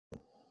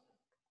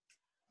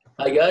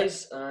Hi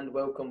guys, and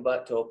welcome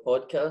back to our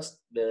podcast,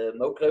 The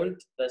Milk Round.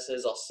 This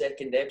is our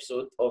second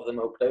episode of The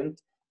Milk Round.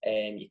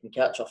 You can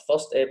catch our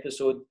first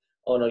episode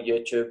on our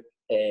YouTube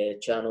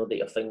channel that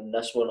you're finding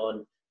this one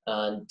on.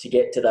 And to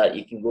get to that,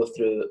 you can go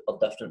through our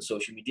different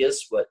social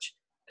medias, which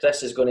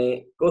Chris is going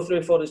to go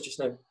through for us just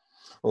now.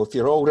 Well, if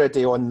you're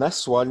already on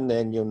this one,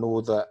 then you'll know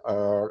that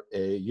our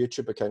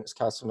YouTube account's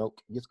Castle Milk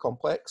Youth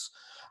Complex.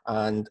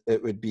 And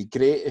it would be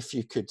great if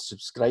you could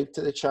subscribe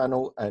to the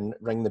channel and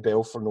ring the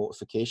bell for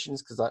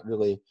notifications, because that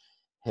really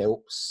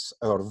helps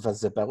our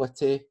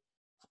visibility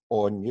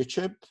on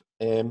YouTube.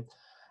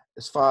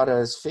 As far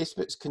as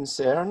Facebook's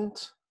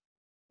concerned,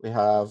 we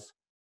have,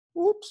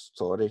 oops,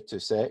 sorry, 2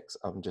 secs.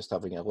 I'm just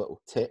having a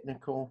little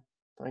technical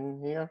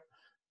thing here.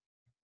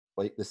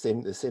 Like the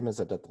same as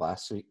I did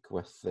last week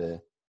with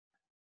the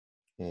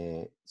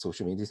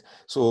social medias.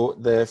 So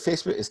the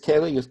Facebook is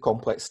Kelly Youth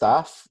Complex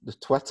Staff. The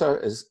Twitter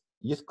is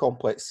Youth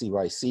Complex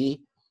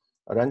CYC.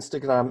 Our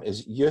Instagram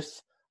is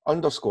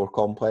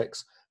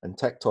youth_complex, and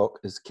TikTok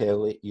is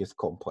Kelly Youth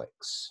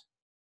Complex.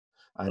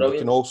 And Brilliant.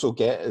 You can also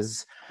get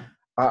us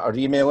at our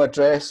email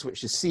address,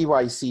 which is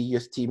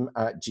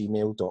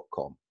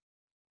cycyouth@gmail.com.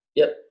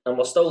 Yep, and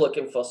we're still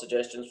looking for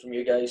suggestions from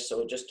you guys,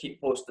 so just keep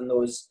posting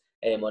those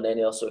on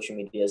any of our social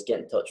medias.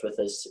 Get in touch with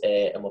us,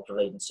 and we're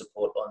providing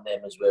support on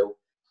them as well.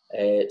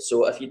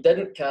 So if you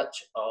didn't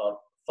catch our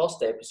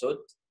first episode,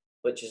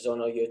 which is on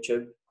our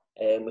YouTube,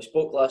 we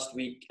spoke last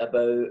week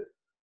about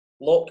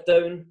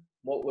lockdown,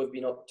 what we've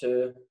been up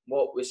to,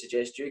 what we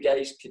suggest you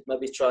guys could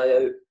maybe try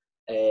out,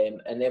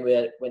 and then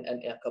we went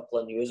into a couple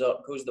of news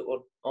articles that were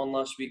on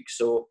last week.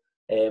 So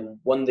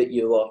one that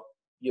you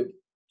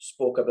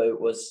spoke about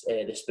was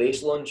the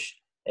space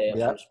launch from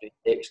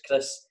SpaceX,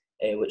 Chris,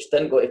 which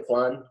didn't go to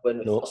plan when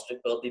we first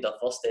recorded our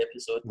first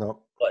episode,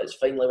 but it's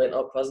finally went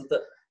up, hasn't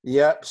it?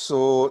 Yep,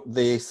 so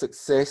they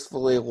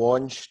successfully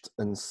launched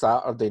on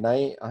Saturday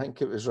night. I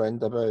think it was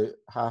around about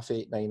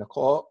 8:30, 9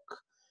 o'clock.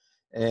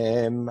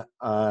 And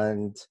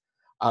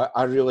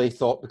I really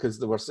thought, because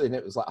they were saying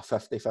it was like a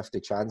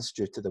 50-50 chance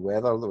due to the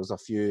weather, there was a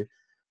few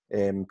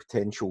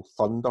potential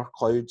thunder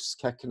clouds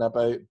kicking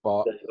about,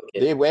 but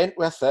they went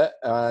with it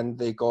and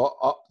they got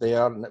up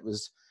there, and it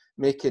was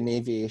making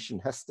aviation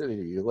history,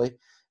 really.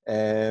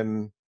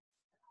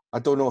 I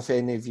don't know if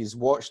any of you's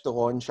watched the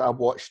launch. I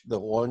watched the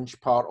launch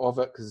part of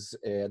it because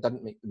I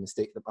didn't make the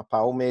mistake that my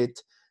pal made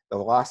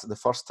the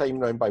first time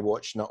round by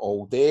watching it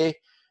all day.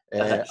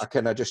 I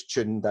kind of just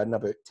tuned in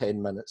about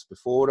 10 minutes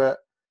before it,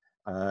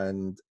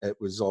 and it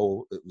was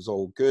all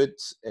good.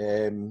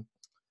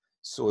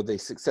 So they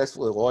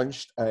successfully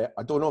launched. I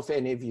don't know if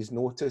any of you's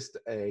noticed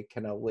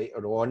kind of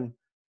later on,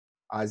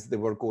 as they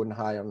were going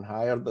higher and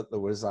higher, that there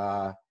was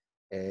a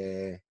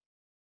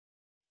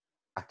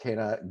kind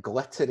of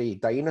glittery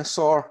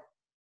dinosaur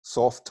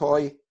soft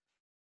toy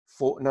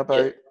floating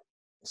about. Yeah.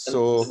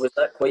 So and was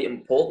that quite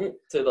important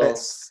to the?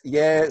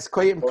 It's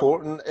quite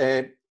important.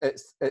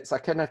 It's a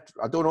kind of,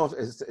 I don't know if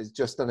it's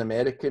just an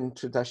American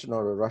tradition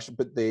or a Russian,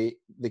 but they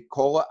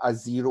call it a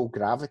zero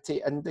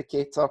gravity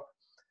indicator,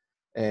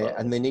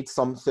 and they need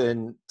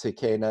something to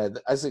kind of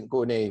that isn't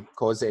going to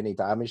cause any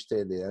damage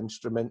to the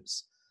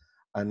instruments.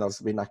 And there's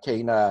been a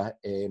kind of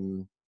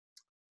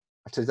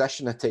a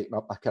tradition of taking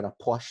up a kind of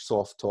plush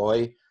soft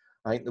toy.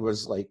 I think there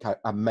was like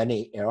a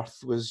mini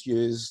Earth was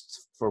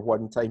used for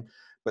one time,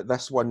 but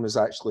this one was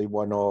actually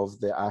one of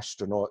the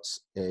astronauts'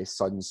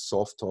 son's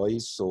soft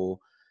toys. So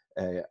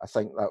I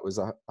think that was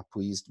a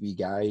pleased wee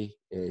guy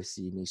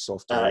seeing his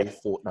soft toy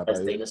floating about.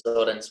 His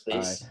dinosaur in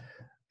space.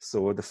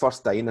 So the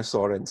first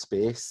dinosaur in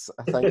space,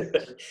 I think.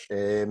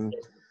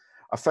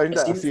 I found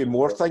out a few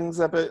more things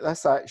about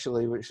this,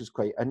 actually, which was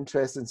quite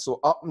interesting. So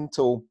up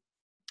until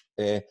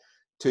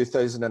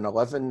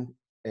 2011,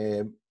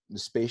 the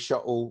space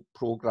shuttle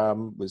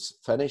program was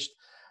finished,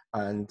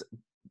 and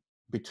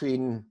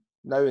between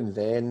now and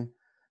then,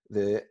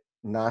 the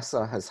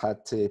NASA has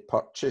had to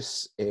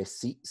purchase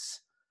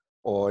seats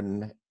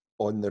on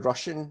the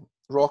Russian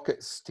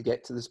rockets to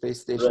get to the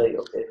space station. Right,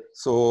 okay.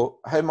 So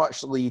how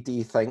much, Lee, do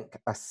you think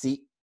a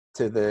seat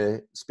to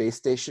the space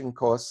station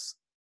costs?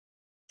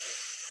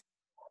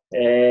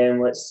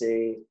 Let's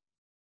say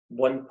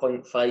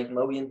 1.5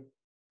 million.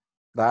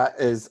 That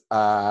is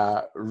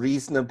a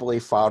reasonably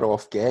far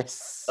off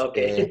guess.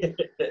 Okay.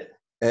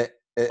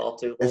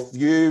 If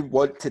you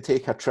want to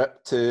take a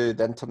trip to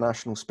the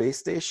International Space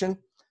Station,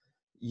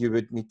 you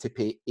would need to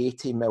pay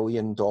 $80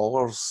 million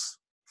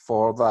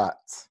for that.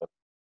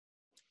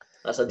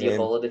 That's a dear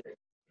holiday.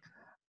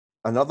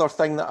 Another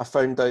thing that I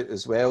found out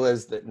as well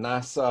is that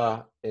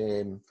NASA,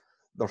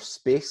 their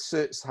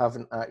spacesuits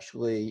haven't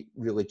actually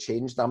really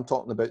changed. I'm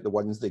talking about the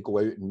ones they go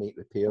out and make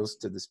repairs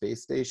to the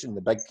space station,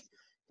 the big,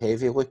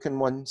 heavy-looking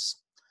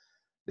ones.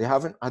 They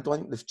haven't. I don't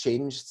think they've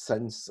changed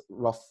since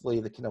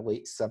roughly the kind of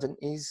late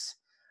 70s.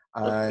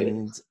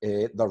 And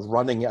they're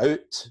running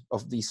out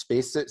of these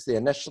spacesuits. They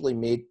initially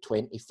made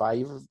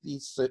 25 of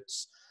these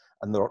suits,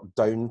 and they're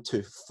down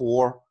to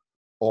 4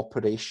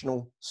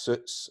 operational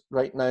suits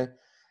right now.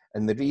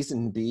 And the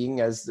reason being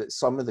is that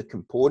some of the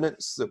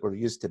components that were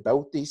used to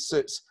build these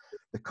suits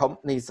the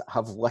companies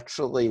have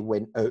literally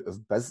went out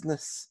of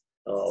business.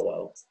 Oh,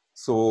 wow.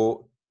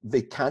 So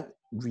they can't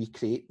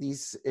recreate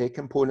these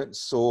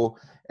components. So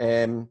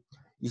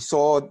you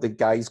saw the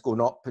guys going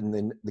up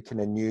in the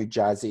kind of new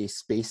jazzy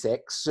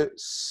SpaceX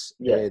suits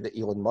that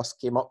Elon Musk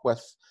came up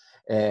with.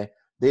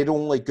 They're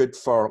only good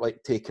for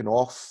like taking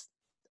off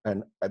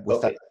and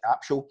within the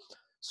capsule.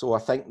 So I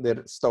think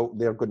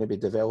they're going to be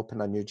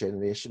developing a new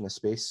generation of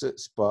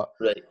spacesuits. But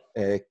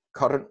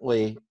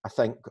currently, I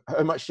think,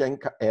 how much do you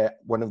think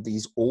one of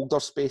these older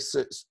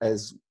spacesuits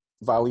is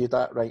valued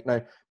at right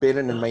now?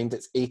 Bearing in mind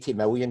it's 80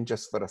 million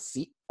just for a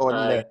seat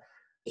on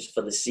just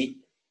for the seat.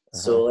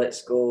 So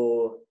let's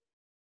go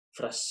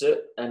for a suit,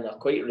 and they're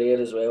quite rare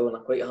as well, and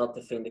they're quite hard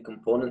to find the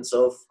components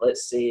of.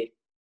 Let's say,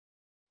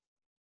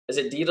 is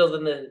it dearer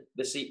than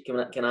the seat?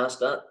 Can I ask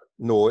that?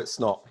 No, it's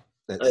not.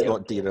 It's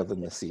not dearer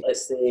than the seat.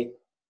 Let's say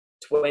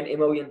 20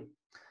 million.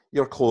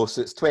 You're close.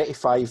 It's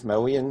 25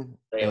 million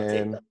I'll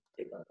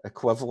take that.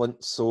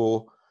 Equivalent.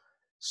 So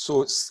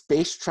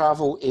space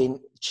travel ain't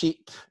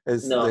cheap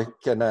is the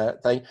kind of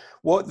thing.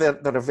 What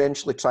they're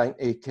eventually trying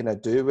to kind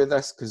of do with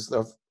this, because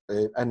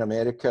they've in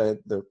America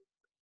they've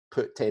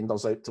put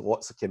tenders out to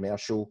lots of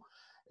commercial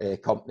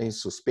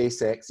companies. So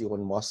SpaceX,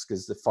 Elon Musk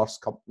is the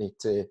first company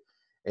to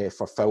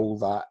fulfill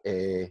that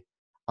a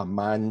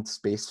manned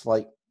space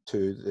flight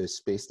to the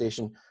space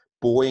station.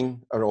 Boeing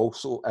are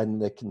also in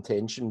the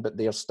contention, but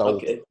they're still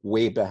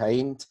way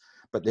behind.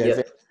 But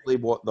eventually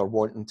what they're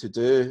wanting to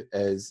do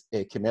is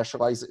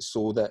commercialize it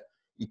so that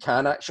you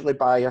can actually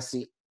buy a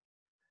seat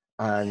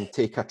and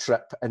take a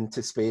trip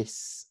into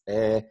space.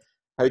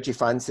 How do you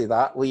fancy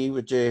that, Lee?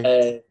 Would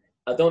you?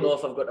 I don't know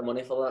if I've got the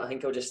money for that. I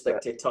think I'll just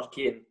stick to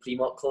Turkey and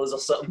Primark clothes or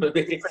something,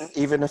 maybe.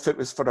 Even if it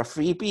was for a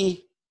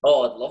freebie?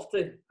 Oh, I'd love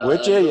to.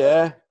 Would you?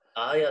 Yeah.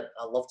 I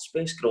loved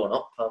space growing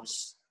up. I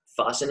was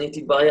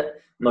fascinated by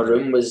it. My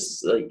room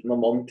was like, my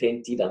mum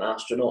painted an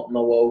astronaut on my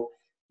wall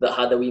that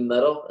had a wee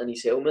mirror in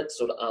his helmet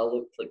so that I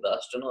looked like the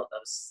astronaut. I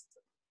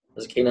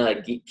was kind of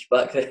a geek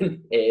back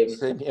then.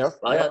 Same here.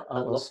 I'd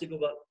love to go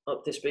back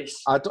up to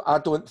space. I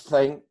don't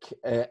think,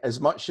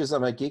 as much as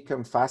I'm a geek,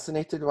 I'm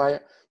fascinated by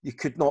it. You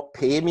could not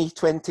pay me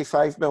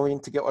 25 million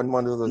to get on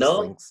one of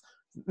those things.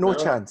 No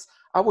chance.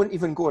 I wouldn't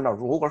even go on a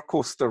roller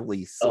coaster,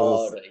 Lee.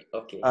 So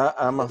okay.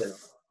 I'm a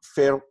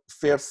fair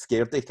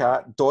scaredy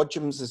cat.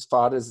 Dodgems as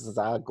far as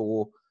I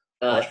go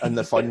in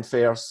the fun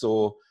fair.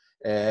 So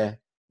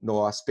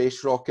no, a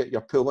space rocket,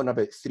 you're pulling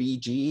about 3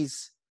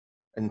 Gs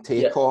in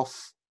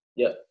takeoff.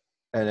 Yeah.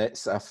 And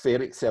it's a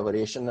fair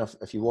acceleration.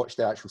 If you watch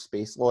the actual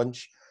space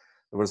launch,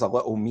 there was a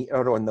little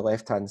meter on the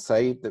left-hand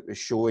side that was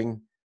showing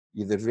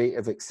you the rate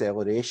of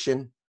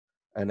acceleration,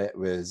 and it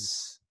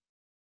was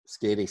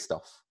scary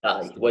stuff.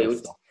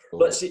 Wild.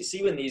 But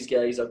see, when these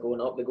guys are going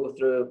up, they go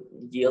through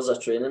years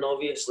of training,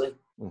 obviously.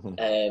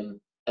 And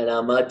I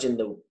imagine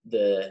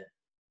the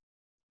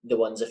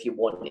ones, if you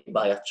want to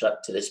buy a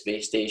trip to the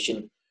space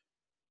station,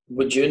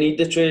 would you need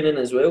the training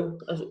as well?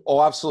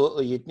 Oh,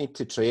 absolutely. You'd need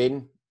to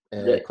train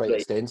quite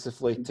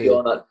extensively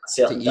to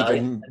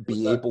even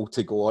be able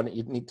to go on it.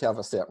 You'd need to have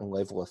a certain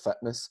level of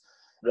fitness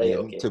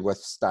to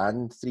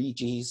withstand 3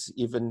 Gs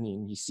even.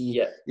 And you've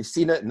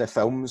seen it in the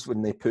films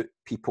when they put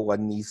people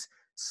in these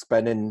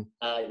spinning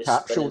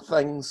capsule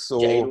things.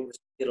 So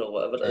or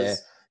whatever it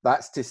is.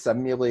 That's to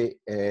simulate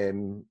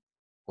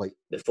like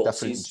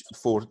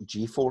different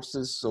G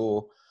forces.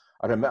 So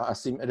I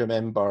seem to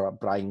remember a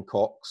Brian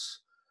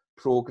Cox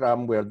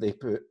program where they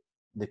put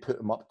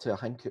them up to, I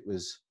think it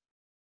was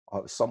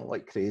something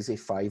like crazy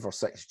 5 or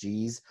 6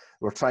 Gs.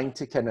 We're trying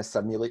to kind of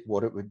simulate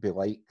what it would be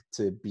like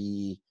to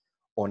be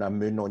on a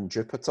moon on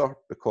Jupiter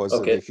because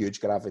of the huge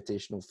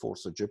gravitational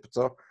force of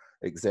Jupiter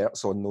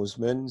exerts on those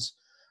moons.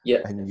 Yeah.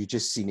 And you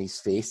just seen his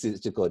face, it's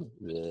just going,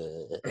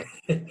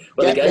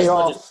 well, get me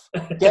off,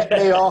 get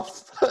me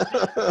off.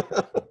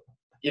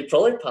 You'd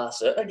probably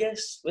pass out, I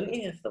guess, wouldn't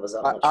you, if there was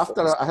that much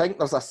force? I think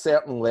there's a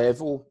certain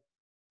level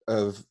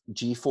of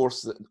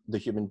G-force that the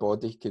human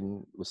body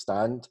can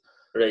withstand.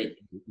 Right.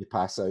 You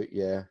pass out,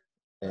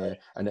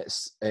 and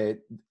it's,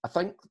 I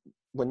think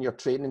when you're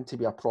training to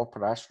be a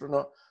proper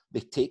astronaut, they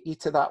take you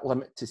to that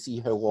limit to see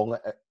how long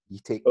you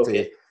take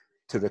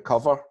to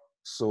recover.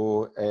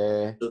 So how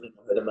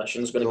the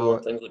mission's going to go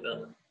and things like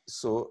that.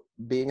 So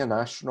being an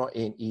astronaut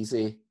ain't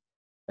easy,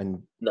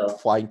 and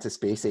flying to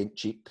space ain't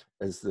cheap,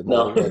 is the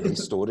moral of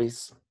these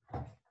stories.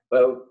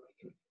 Well,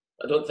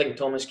 I don't think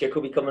Thomas Cook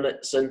will be coming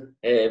out soon.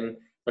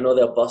 I know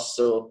they're bust,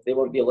 so they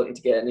won't be looking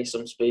to get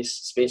some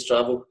space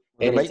travel.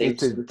 They might need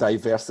to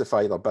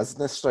diversify their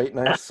business right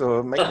now, so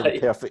it might be the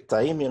perfect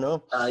time, you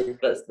know. Aye,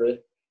 that's true.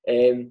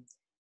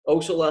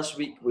 Also, last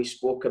week we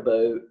spoke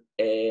about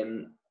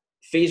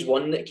phase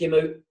 1 that came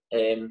out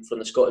from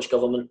the Scottish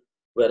Government.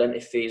 We're into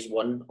phase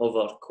 1 of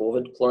our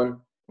COVID plan.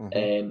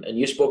 And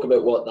you spoke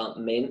about what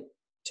that meant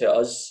to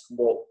us,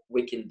 what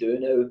we can do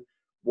now,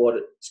 what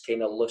it's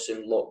kind of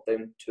loosened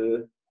lockdown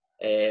to.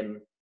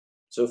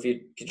 So could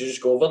you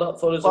just go over that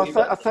for us?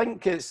 Well, I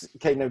think it's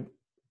kind of,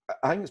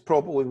 I think it's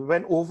probably, we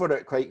went over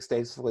it quite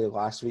extensively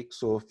last week.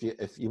 So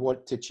if you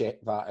want to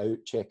check that out,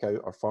 check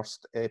out our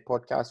first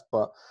podcast.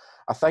 But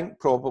I think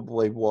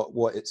probably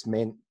what it's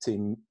meant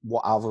to,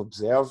 what I've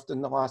observed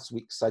in the last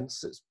week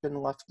since it's been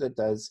lifted,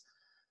 is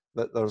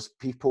that there's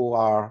people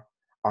are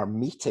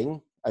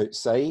meeting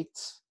outside.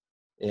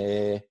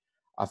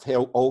 I've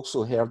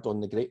also heard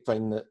on the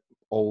grapevine that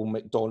all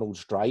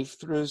McDonald's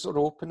drive-throughs are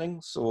opening,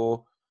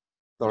 so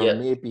there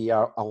may be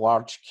a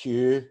large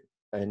queue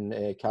in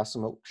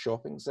Castlemilk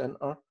Shopping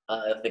Centre.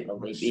 I think there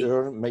might be.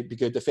 Sure, it might be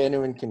good. If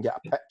anyone can get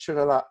a picture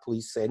of that,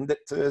 please send it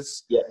to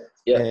us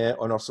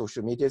on our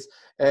social medias.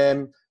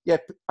 I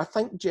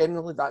think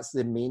generally that's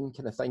the main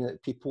kind of thing,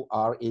 that people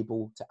are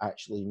able to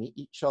actually meet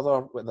each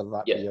other, whether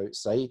that be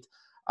outside.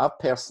 I've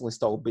personally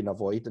still been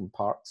avoiding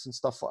parks and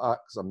stuff like that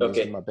because I'm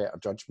using my better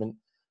judgment,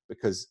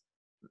 because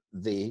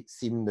they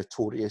seem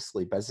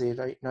notoriously busy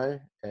right now.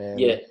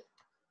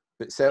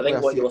 But certainly I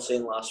think what you were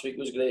saying last week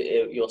was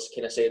great. You were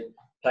kind of saying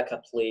pick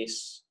a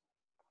place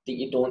that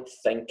you don't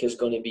think is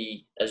going to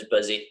be as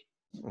busy,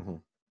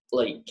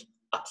 like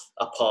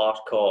a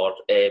park or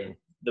the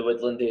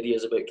woodland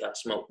areas about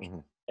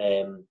Castlemilk,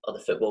 or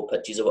the football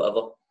pitches or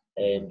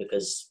whatever,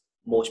 because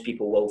most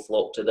people will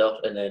flock to there,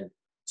 and then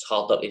it's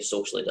harder to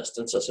socially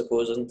distance, I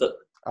suppose, isn't it?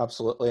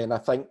 Absolutely, and I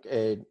think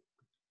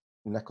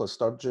Nicola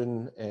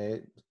Sturgeon,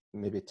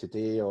 maybe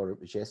today or it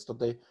was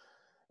yesterday,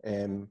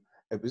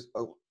 it was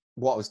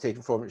what I was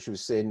taking from it. She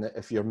was saying that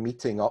if you're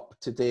meeting up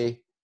today,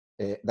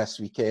 this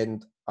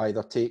weekend,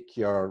 either take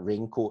your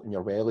raincoat and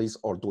your wellies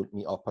or don't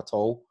meet up at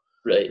all.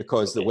 Right.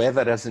 Because the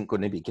weather isn't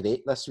going to be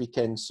great this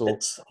weekend. So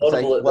I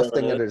think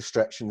lifting the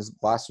restrictions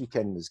last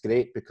weekend was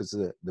great because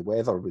the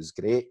weather was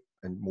great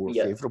and more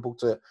favourable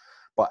to it.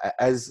 But it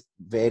is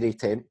very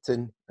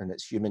tempting, and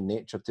it's human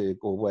nature to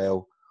go,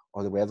 well,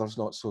 the weather's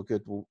not so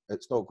good. Well,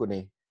 it's not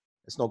going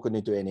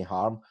to do any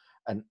harm.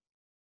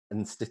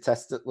 And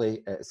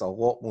statistically, it's a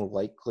lot more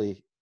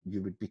likely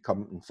you would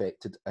become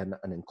infected in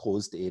an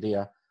enclosed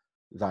area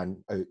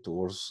than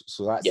outdoors.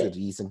 So that's the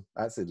reason.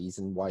 That's the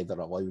reason why they're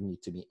allowing you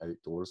to meet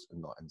outdoors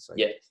and not inside.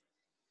 Yeah.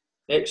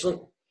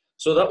 Excellent.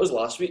 So that was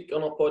last week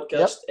on our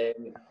podcast.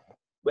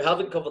 We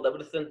haven't covered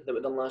everything that we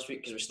done last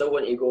week because we still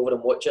want you to go over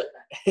and watch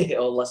it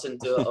or listen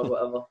to it or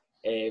whatever.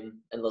 And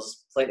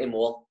there's plenty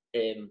more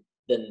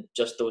than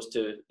just those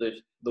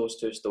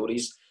two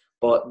stories.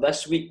 But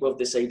this week we've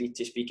decided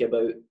to speak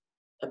about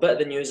a bit of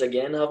the news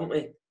again, haven't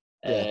we?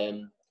 Yeah.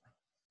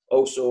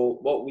 Also,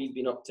 what we've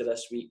been up to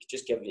this week,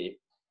 just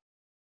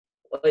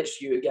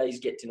lets you guys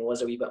get to know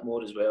us a wee bit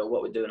more as well,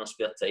 what we do in our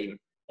spare time.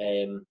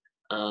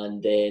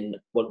 And then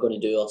we're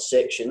going to do our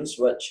sections,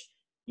 which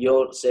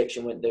your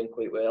section went down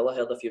quite well. I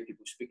heard a few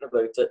people speaking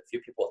about it. A few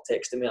people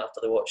texted me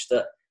after they watched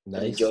it.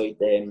 Nice. And enjoyed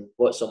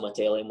what's on my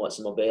telly and what's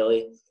in my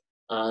belly.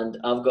 And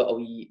I've got a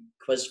wee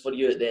quiz for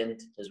you at the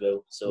end as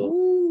well.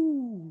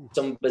 So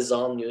some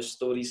bizarre news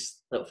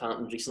stories that have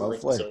happened recently.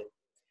 Lovely. So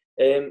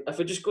if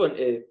we just go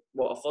into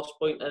what our first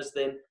point is,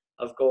 then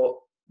I've got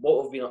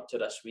what we've been up to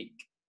this week.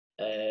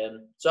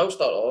 So I'll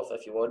start off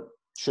if you want.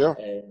 Sure.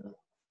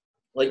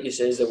 Like you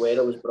says, the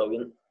weather was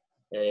brilliant.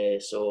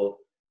 So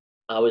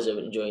I was out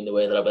enjoying the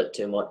weather a bit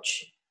too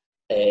much.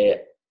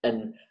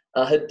 And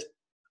I had,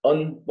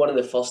 on one of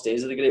the first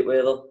days of the great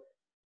weather,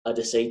 I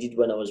decided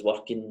when I was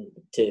working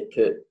to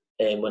put,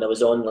 when I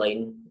was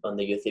online on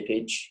the Youthy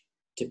page,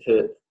 to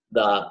put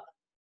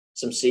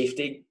some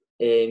safety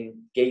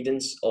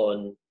guidance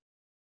on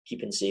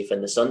keeping safe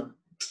in the sun.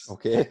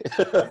 Okay.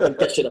 I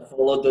think I should have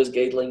followed those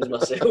guidelines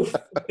myself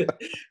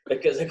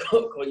because I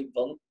got quite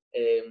burnt.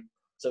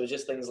 So it was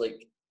just things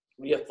like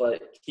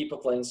keep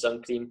applying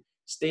sun cream,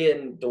 stay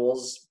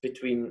indoors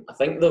between, I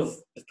think they've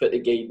put the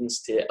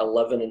guidance to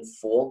 11 and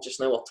 4 just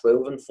now, or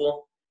 12 and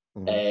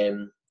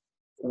 4.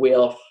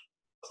 Wear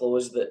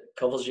clothes that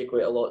covers you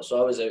quite a lot.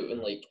 So I was out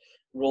and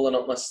rolling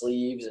up my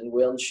sleeves and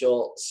wearing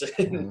shorts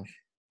and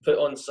put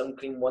on sun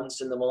cream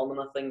once in the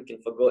morning, I think,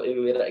 and forgot to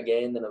wear it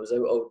again, and I was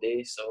out all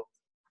day. So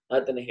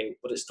that didn't help,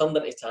 but it's turned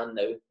into tan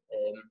now.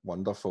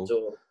 Wonderful.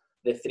 So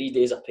the 3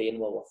 days of pain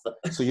were worth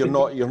it. So you're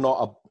not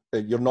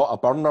a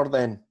burner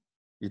then?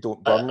 You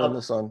don't burn in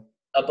the sun?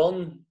 I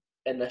burn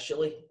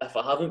initially if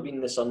I haven't been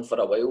in the sun for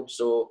a while.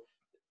 So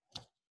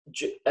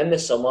in the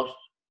summer,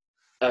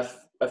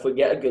 if we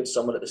get a good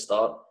summer at the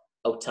start,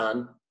 I'll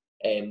tan.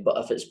 But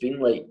if it's been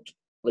like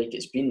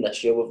it's been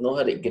this year, we've not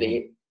had it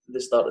great at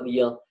the start of the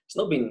year. It's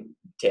not been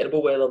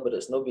terrible weather, but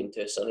it's not been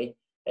too sunny.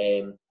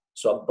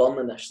 So I burn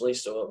initially,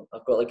 so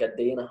I've got a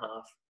day and a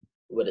half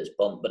where it's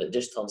burnt, but it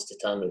just turns to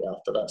tan right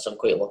after that, so I'm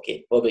quite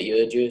lucky. What about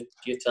you? Do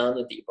you tan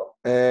or do you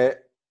burn?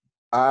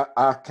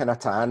 I kind of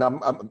tan.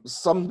 I'm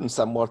something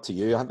similar to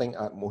you. I think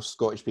most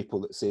Scottish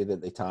people that say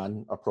that they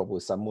tan are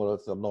probably similar.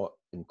 If they're not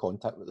in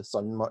contact with the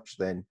sun much,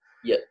 then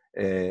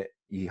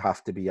you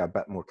have to be a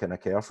bit more kind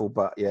of careful.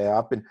 But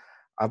yeah,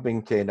 I've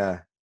been kind of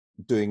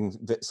doing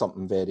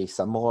something very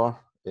similar.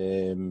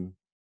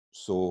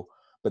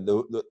 But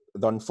the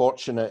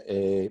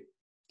unfortunate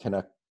kind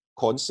of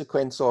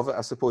consequence of it,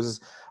 I suppose, is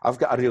I've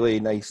got a really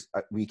nice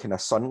wee kind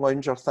of sun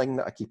lounger thing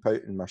that I keep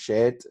out in my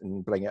shed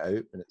and bring it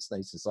out when it's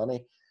nice and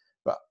sunny.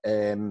 But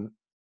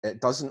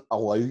it doesn't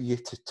allow you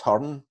to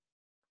turn.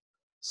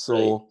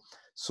 So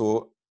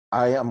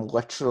I am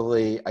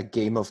literally a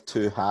game of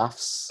two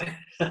halves.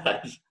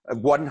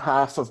 One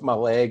half of my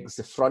legs,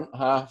 the front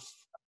half,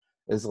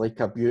 is like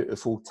a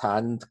beautiful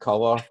tanned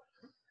colour.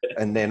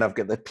 And then I've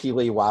got the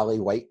peely-wally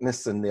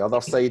whiteness on the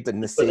other side.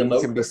 And the same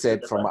can be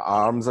said for my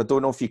arms. I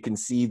don't know if you can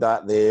see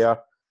that there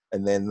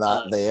and then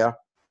that there.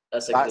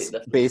 That's great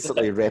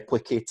basically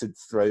replicated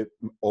throughout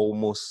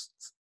almost,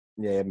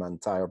 my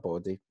entire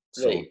body.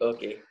 So, right,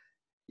 okay.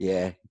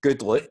 Yeah,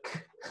 good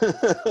look.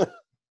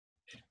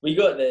 We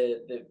got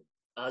the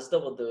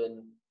Asda were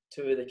doing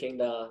two of the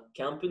kind of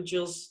camping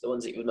chairs, the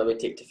ones that you would maybe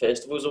take to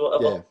festivals or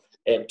whatever.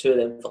 Yeah. Two of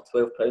them for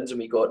 £12, and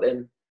we got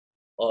them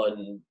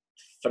on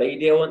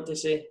Friday, I want to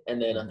say,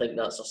 and then I think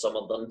that's our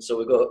summer done. So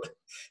we got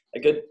a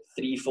good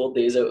 3-4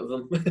 days out of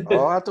them.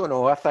 Oh, I don't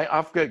know. I think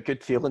I've got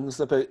good feelings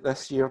about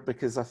this year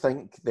because I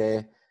think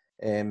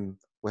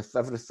with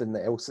everything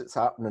else that's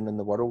happening in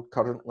the world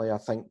currently, I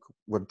think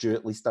we're due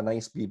at least a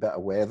nice wee bit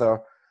of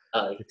weather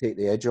to take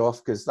the edge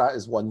off, because that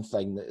is one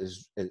thing that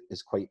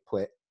is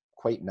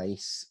quite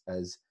nice,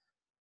 is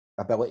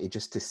ability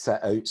just to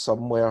sit out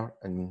somewhere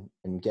and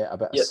get a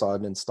bit of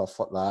sun and stuff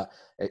like that.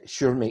 It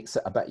sure makes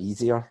it a bit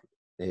easier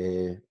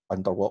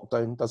under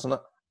lockdown, doesn't it?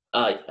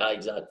 Aye,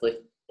 exactly.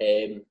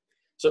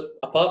 So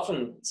apart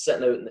from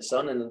sitting out in the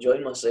sun and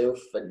enjoying myself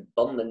and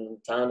burning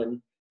and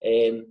tanning,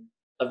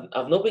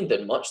 I've not been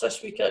doing much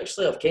this week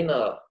actually. I've kind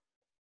of,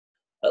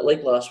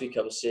 like last week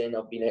I was saying,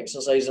 I've been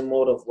exercising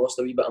more. I've lost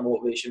a wee bit of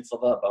motivation for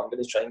that, but I'm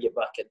going to try and get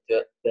back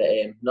into it.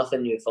 But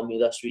nothing new for me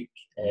this week.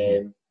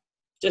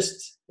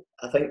 Just,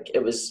 I think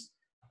it was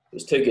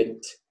too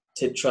good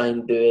to try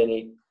and do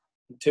any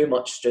too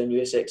much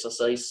strenuous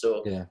exercise.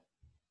 So yeah,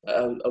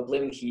 I'll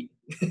blame the heat.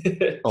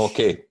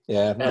 Okay,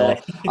 yeah, no,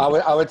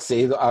 I would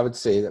say that.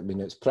 I mean,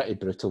 it's pretty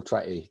brutal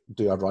trying to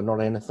do a run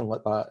or anything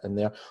like that in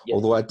there. Yeah.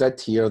 Although I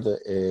did hear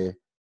that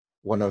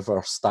one of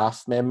our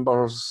staff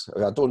members,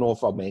 I don't know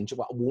if I'll mention,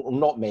 well, I will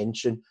not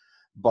mention,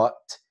 but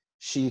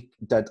she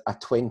did a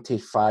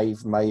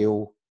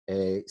 25-mile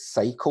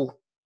cycle,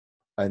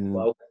 and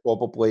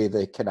probably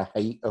the kind of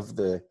height of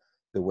the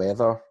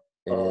weather.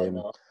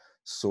 No.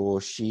 So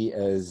she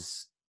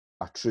is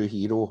a true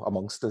hero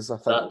amongst us, I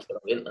think. That's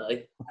brilliant,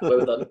 aye.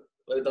 Well done.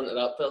 Well done to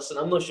that person.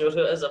 I'm not sure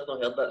who it is, I've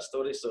not heard that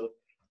story, so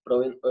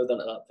brilliant. Well done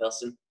to that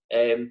person.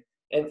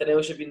 Anything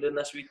else you've been doing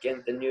this week?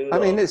 Anything new? I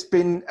mean,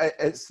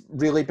 it's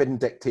really been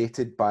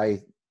dictated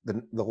by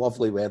the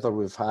lovely weather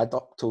we've had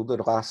up till the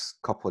last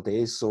couple of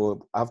days.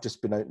 So I've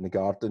just been out in the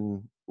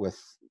garden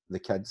with the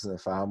kids and the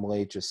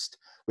family.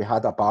 We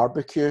had a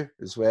barbecue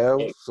as well.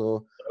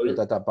 So brilliant.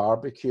 We did a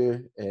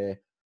barbecue,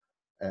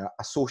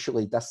 a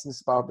socially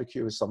distanced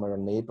barbecue with some of our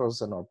neighbours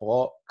in our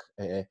block.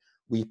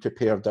 We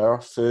prepared our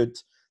food,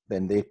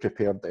 then they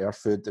prepared their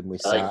food, and we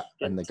sat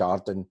in the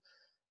garden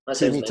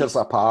 2 meters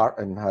apart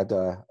and had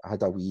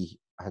a wee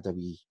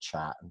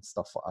chat and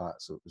stuff like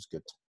that. So it was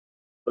good.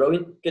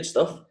 Brilliant, good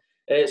stuff.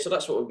 So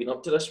that's what we've been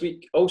up to this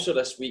week. Also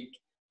this week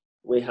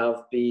we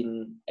have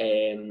been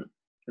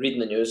reading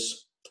the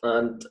news,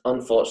 and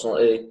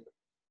unfortunately,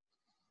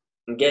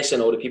 I'm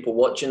guessing all the people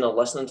watching or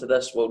listening to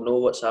this will know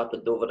what's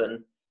happened over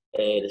in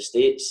the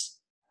States.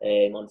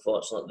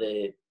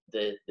 Unfortunately,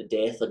 the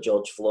death of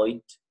George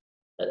Floyd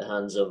at the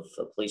hands of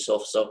a police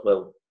officer.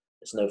 Well,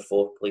 it's now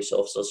 4 police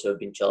officers who have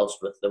been charged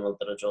with the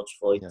murder of George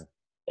Floyd. Yeah.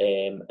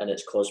 And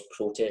it's caused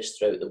protests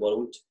throughout the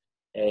world.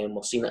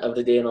 We're seeing it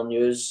every day in our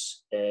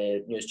news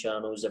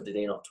channels, every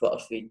day in our Twitter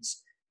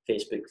feeds,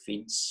 Facebook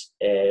feeds.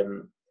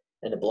 And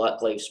the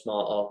Black Lives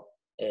Matter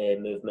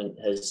movement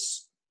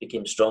has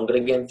become stronger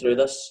again through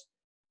this.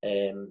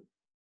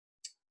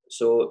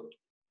 So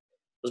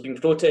there's been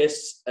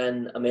protests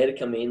in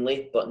America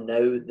mainly, but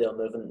now they're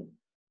moving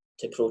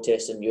to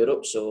protest in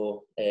Europe.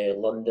 So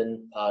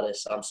London,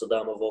 Paris,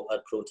 Amsterdam have all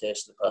had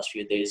protests in the past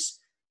few days.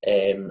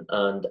 And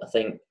I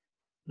think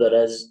there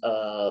is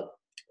a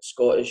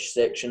Scottish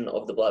section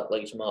of the Black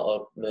Lives Matter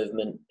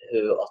movement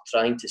who are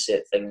trying to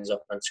set things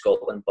up in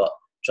Scotland, but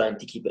trying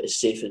to keep it as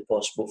safe as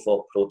possible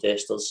for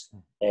protesters.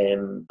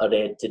 I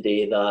read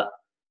today that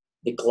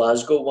the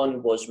Glasgow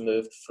one was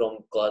moved from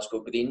Glasgow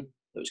Green.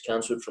 It was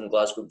cancelled from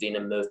Glasgow Green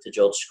and moved to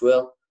George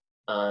Square.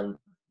 And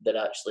they're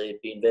actually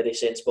being very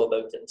sensible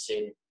about it and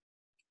saying,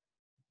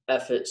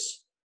 if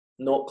it's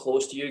not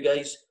close to you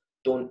guys,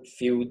 don't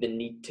feel the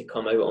need to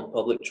come out on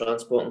public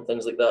transport and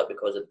things like that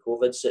because of the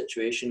COVID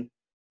situation.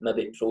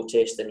 Maybe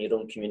protest in your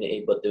own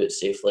community, but do it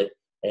safely,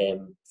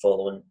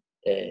 following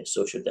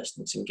social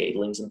distancing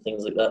guidelines and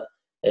things like that.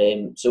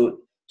 So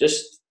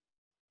just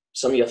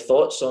some of your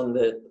thoughts on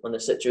the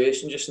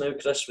situation just now,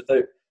 Chris,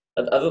 without,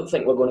 I don't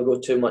think we're going to go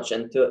too much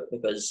into it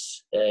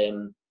because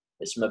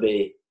it's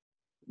maybe,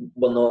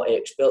 we're not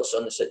experts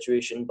on the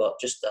situation, but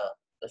just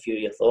a few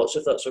of your thoughts,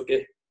 if that's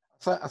okay.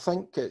 I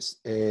think it's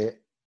a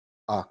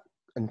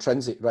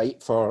intrinsic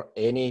right for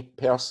any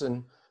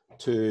person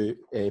to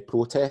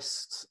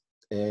protest,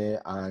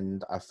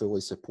 and I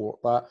fully support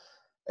that.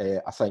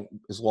 I think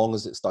as long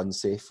as it's done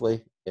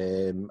safely,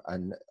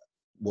 and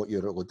what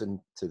you're alluding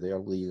to there,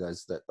 Lee,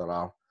 is that there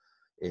are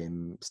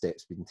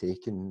steps being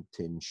taken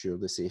to ensure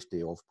the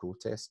safety of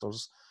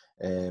protesters.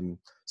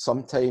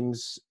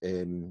 Sometimes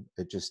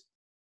it just,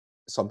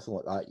 something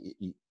like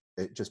that,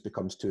 it just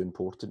becomes too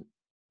important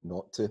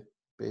not to,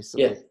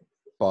 basically. Yeah.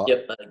 But,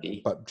 yep, I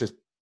agree. But just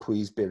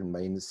please bear in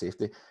mind the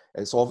safety.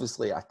 It's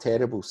obviously a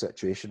terrible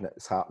situation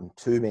that's happened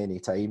too many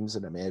times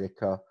in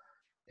America,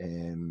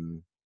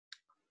 and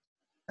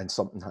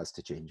something has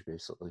to change,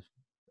 basically.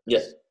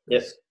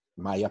 It's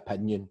my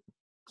opinion.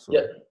 So.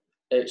 Yeah,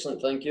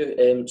 excellent, thank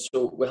you.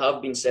 So we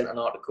have been sent an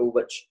article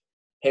which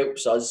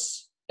helps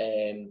us,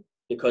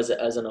 because it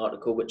is an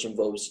article which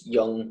involves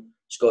young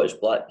Scottish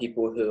Black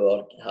people who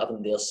are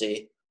having their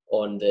say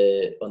on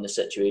the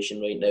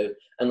situation right now,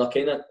 and they're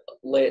kind of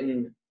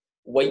letting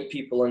white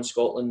people in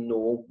Scotland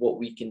know what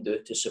we can do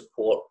to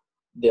support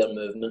their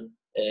movement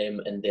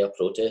and their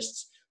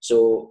protests.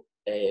 So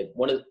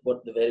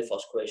the very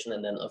first question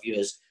in the interview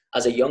is,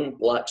 as a young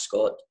Black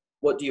Scot,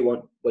 what do you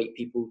want white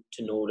people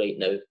to know right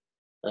now?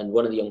 And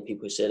one of the young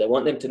people said, I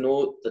want them to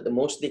know that the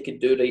most they could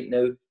do right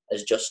now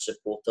is just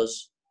support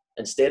us,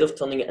 instead of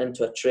turning it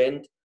into a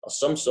trend or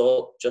some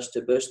sort just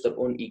to boost their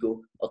own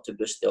ego or to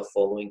boost their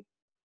following.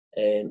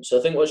 So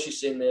I think what she's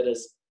saying there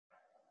is,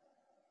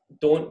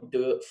 don't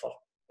do it for,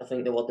 I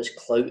think the word is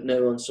clout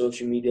now on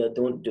social media.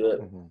 Don't do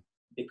it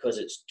because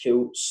it's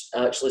cool.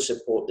 Actually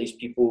support these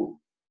people.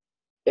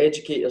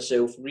 Educate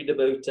yourself, read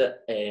about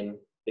it,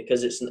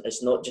 because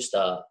it's not just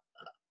a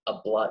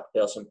Black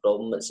person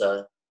problem, it's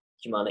a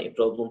humanity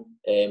problem,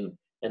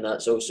 and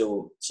that's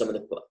also some of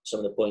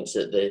the points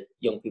that the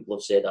young people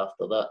have said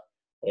after that.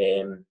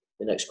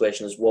 The next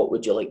question is, what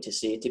would you like to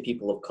say to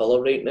people of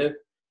colour right now?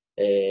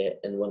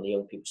 And one of the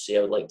young people say,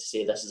 I would like to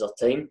say, this is our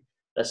time.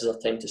 This is our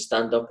time to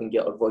stand up and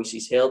get our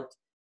voices heard.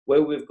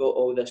 Well, we've got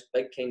all this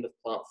big kind of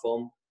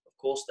platform. Of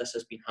course, this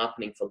has been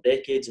happening for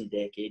decades and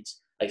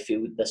decades. I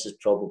feel this is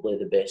probably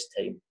the best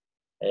time.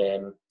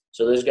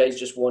 So those guys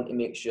just want to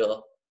make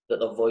sure that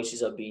their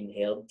voices are being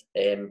heard,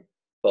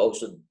 but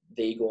also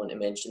they go on to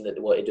mention that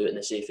they want to do it in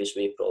the safest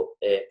way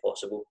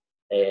possible.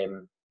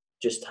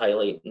 Just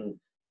highlighting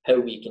how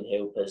we can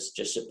help is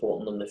just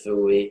supporting them the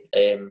full way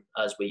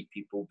as white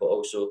people, but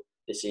also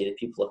to say the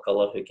people of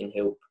colour who can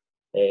help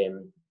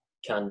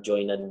can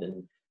join in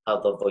and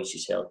have their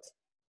voices heard.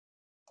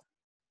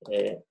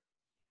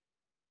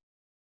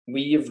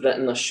 We've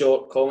written a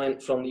short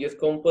comment from the Youth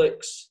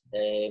Complex,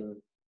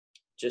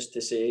 just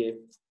to say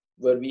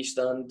where we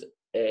stand.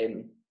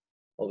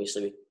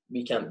 Obviously,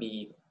 we can't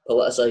be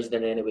politicised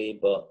in any way,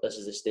 but this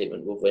is the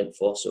statement we've went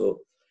for.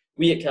 So,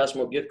 we at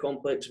Castlemilk Youth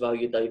Complex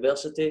value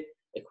diversity,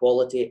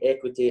 equality,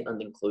 equity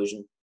and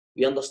inclusion.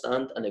 We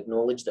understand and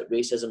acknowledge that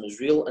racism is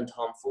real and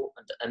harmful,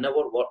 and in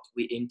our work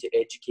we aim to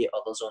educate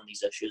others on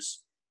these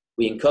issues.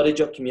 We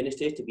encourage our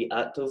community to be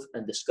active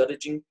in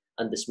discouraging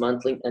and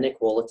dismantling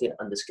inequality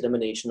and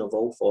discrimination of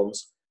all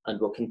forms, and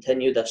will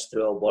continue this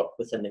through our work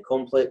within the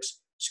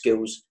complex,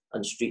 schools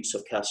and streets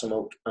of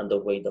Castlemilk and our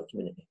wider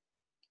community.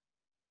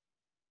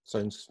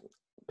 Sounds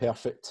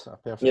perfect, a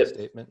perfect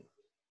statement.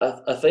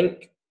 I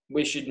think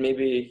we should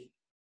maybe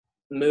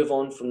move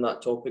on from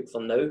that topic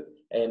for now.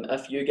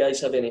 If you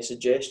guys have any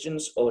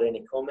suggestions or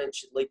any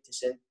comments you'd like to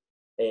send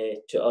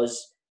to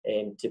us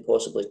to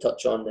possibly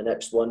touch on the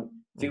next one,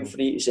 feel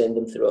free to send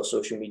them through our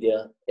social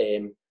media.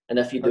 And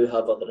if you do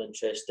have other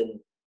interesting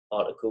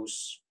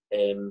articles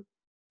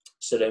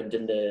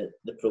surrounding the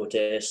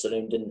protests,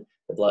 surrounding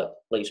the Black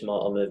Lives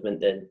Matter movement,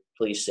 then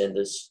please send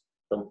us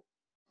them.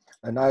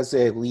 And as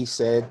Lee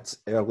said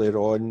earlier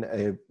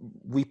on,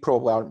 we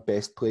probably aren't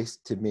best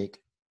placed to make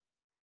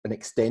an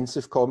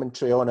extensive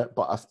commentary on it,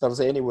 but if there's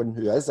anyone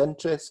who is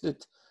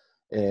interested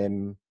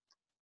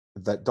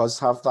that does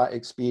have that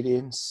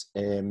experience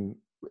and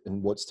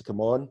wants to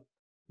come on,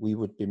 we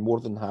would be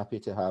more than happy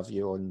to have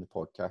you on the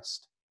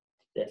podcast.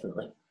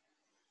 Definitely.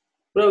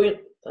 Brilliant.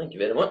 Thank you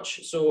very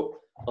much.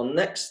 So our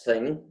next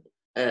thing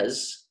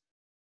is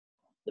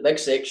the big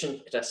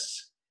section,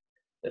 Chris.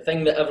 The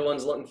thing that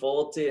everyone's looking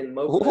forward to in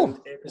Milkman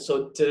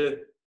episode 2.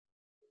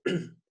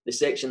 The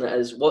section that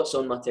is what's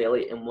on my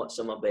telly and what's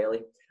on my belly.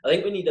 I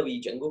think we need a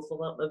wee jingle for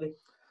that, maybe.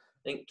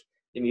 I think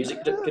the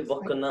music group could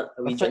work on that,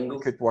 a wee jingle.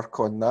 We could work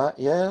on that,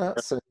 yeah,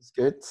 that sounds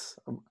good.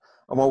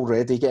 I'm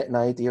already getting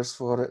ideas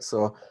for it,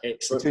 so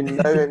between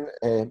now and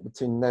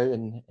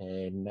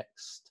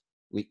next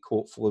week,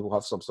 hopefully we'll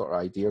have some sort of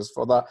ideas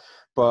for that.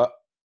 But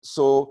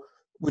so,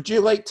 would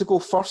you like to go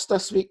first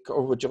this week,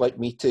 or would you like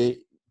me to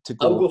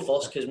go? I'll go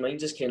first because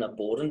mine's just kind of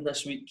boring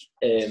this week.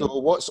 So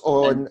what's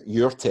on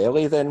your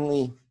telly then,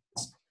 Lee?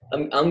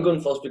 I'm going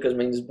first because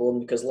mine is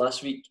boring, because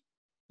last week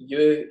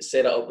you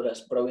set it up with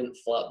this brilliant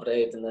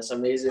flatbread and this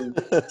amazing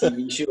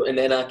TV show, and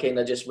then I kind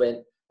of just went,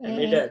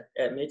 I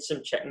made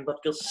some chicken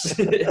burgers.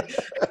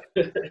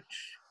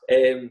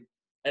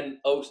 And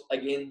also,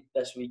 again,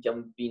 this week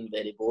I'm being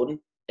very boring.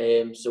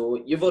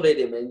 So you've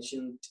already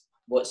mentioned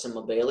what's in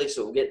my belly,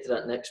 so we'll get to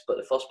that next. But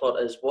the first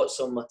part is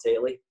what's on my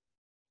telly.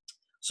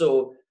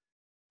 So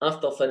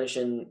after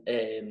finishing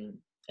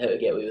How to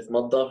Get Away with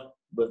Murder,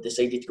 we've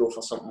decided to go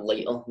for something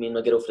lighter, me and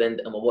my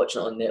girlfriend, and we're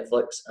watching it on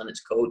Netflix, and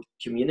it's called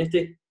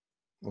Community.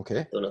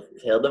 Okay. Don't know if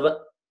you've heard of it.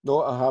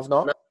 No, I have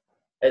not.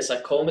 It's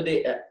a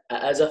comedy. It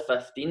is a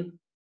 15.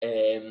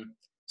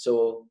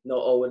 So not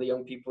all of the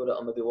young people that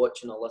are maybe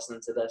watching or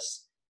listening to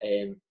this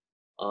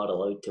are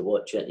allowed to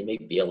watch it. You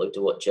might be allowed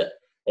to watch it.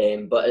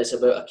 But it's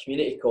about a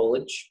community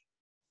college.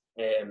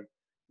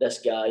 This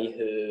guy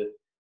who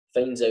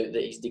finds out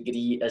that his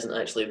degree isn't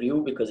actually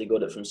real because he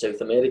got it from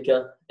South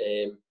America,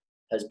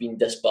 has been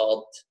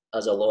disbarred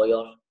as a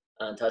lawyer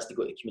and has to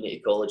go to community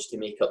college to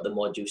make up the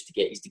modules to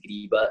get his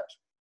degree back.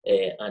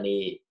 And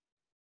he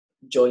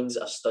joins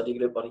a study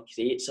group, or he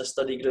creates a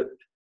study group,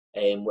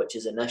 which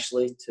is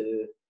initially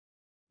to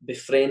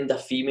befriend a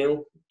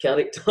female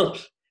character,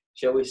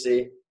 shall we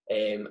say,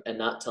 and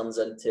that turns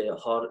into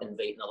her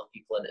inviting other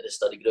people into the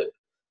study group.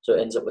 So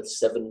it ends up with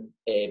 7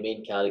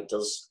 main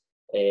characters.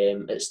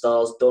 It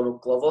stars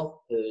Donald Glover,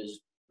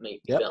 who's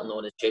might be better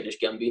known as Childish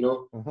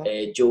Gambino,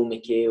 Joel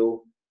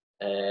McHale,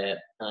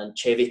 and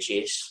Chevy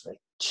Chase.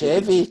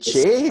 Chevy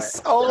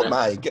Chase? Oh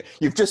my God,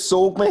 you've just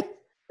sold me.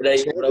 Right,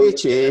 Chevy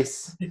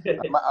Chase.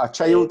 I'm a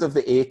child of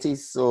the 80s,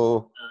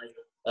 so...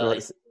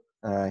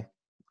 Aye.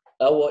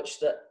 I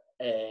watched it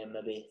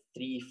maybe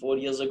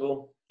 3-4 years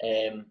ago,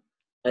 and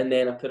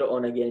then I put it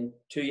on again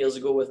 2 years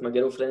ago with my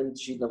girlfriend.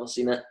 She'd never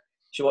seen it.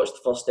 She watched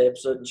the first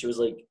episode and she was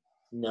like,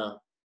 nah.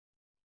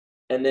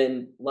 And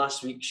then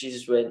last week she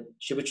just went,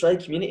 should we try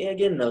Community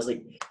again? And I was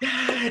like,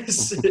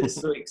 yes!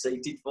 So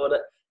excited for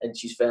it. And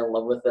she's fell in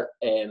love with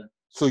it.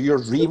 So you're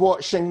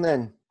rewatching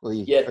then?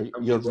 Yeah.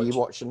 You're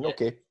rewatching,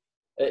 okay.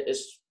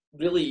 It's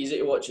really easy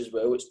to watch as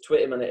well. It's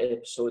 20-minute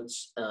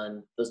episodes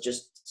and there's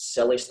just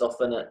silly stuff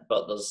in it,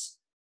 but there's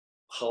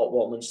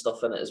heartwarming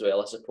stuff in it as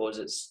well, I suppose.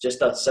 It's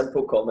just a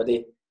simple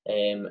comedy,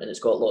 and it's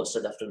got lots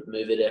of different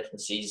movie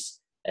references.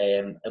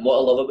 And what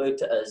I love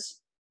about it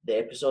is the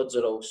episodes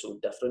are all so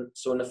different.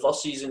 So in the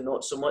first season,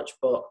 not so much,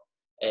 but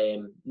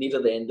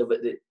near the end of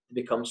it, they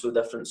become so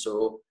different.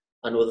 So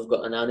I know they've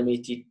got an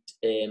animated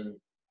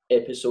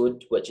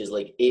episode, which is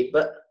like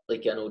 8-bit,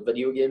 like an old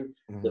video game.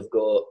 Mm-hmm. They've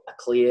got a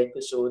clay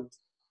episode.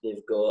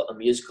 They've got a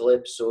musical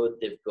episode.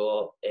 They've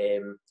got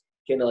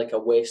kind of like a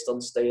Western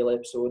style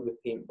episode with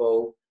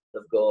paintball.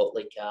 They've got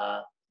like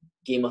a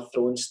Game of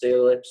Thrones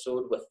style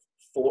episode with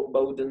fort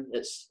building.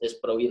 It's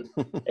brilliant.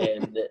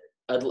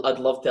 I'd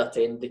love to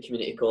attend the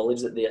community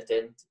college that they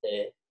attend.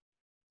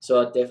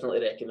 So I'd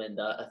definitely recommend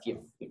that. If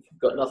you've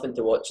got nothing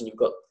to watch and you've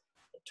got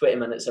 20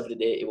 minutes every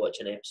day to watch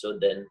an episode,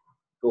 then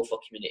go for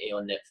Community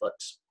on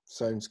Netflix.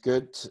 Sounds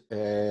good.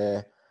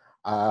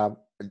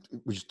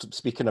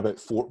 Speaking about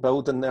fort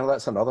building there,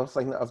 that's another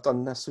thing that I've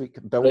done this week.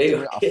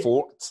 Building a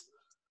fort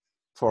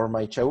for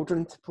my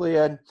children to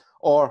play in,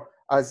 or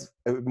as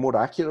it would more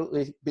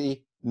accurately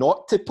be,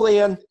 not to play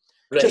in.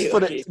 Just for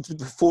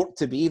the fort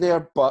to be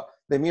there, but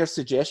the mere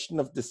suggestion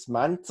of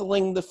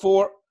dismantling the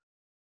fort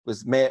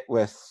was met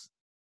with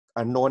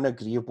a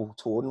non-agreeable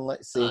tone,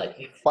 let's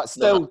say. But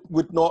still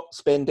would not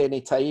spend any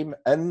time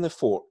in the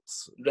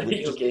forts.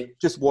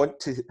 Just want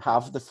to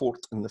have the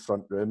fort in the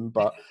front room.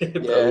 But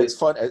yeah, it's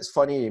fun. It's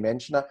funny you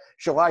mention it.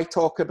 Shall I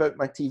talk about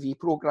my TV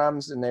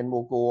programmes and then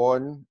we'll go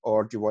on?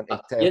 Or do you want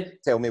to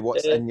tell me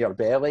what's in your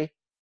belly?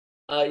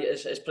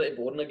 It's pretty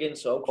boring again,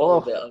 so I'll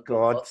probably better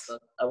God. Go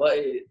first. I want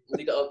to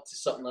lead it up to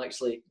something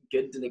actually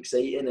good and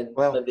exciting. And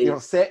maybe... you're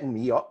setting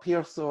me up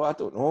here, so I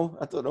don't know.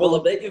 Well,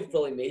 I bet you've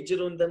probably made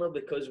your own dinner,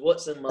 because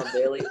what's in my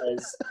belly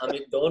is a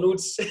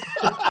McDonald's.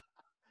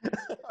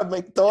 A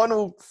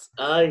McDonald's?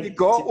 Aye. You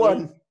got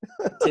one.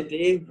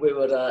 Today we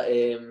were at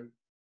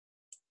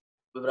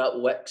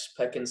Wickes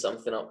picking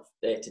something up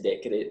to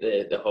decorate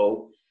the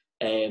hall.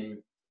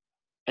 And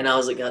I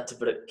was like, I had to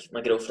put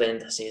my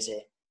girlfriend, I says,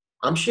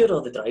 I'm sure all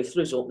the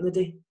drive-thrus open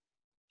today.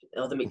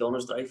 All the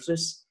McDonald's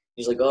drive-thrus.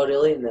 He's like, oh,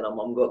 really? And then our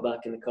mum got back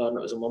in the car and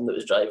it was her mum that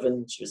was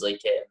driving. She was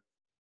like,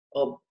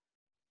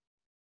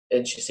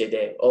 and she said,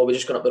 we're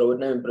just going up the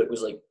road now. And Brooke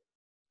was like,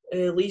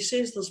 Lee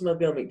says there's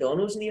maybe a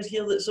McDonald's near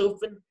here that's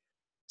open.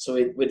 So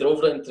we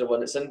drove round to the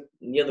one that's in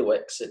near the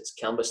Wickes. It's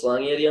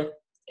Cambuslang area.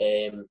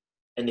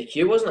 And the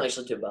queue wasn't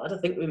actually too bad. I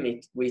think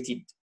we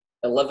waited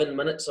 11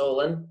 minutes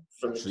all in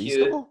from the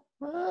queue.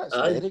 That's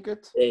very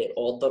good.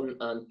 Ordering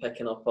and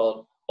picking up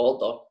our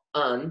order,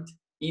 and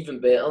even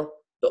better,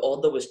 the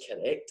order was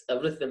correct.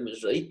 Everything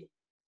was right.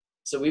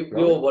 So we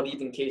were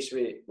worried in case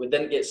we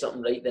didn't get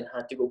something right, then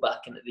had to go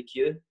back into the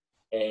queue.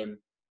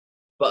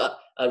 But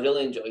I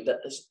really enjoyed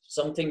it.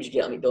 Sometimes you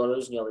get a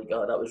McDonald's and you're like,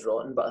 oh, that was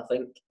rotten. But I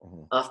think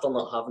after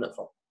not having it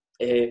for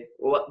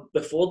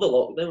before the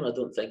lockdown, I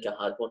don't think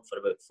I had one for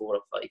about 4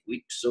 or 5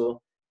 weeks.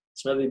 So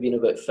it's maybe been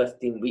about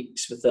 15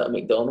 weeks without a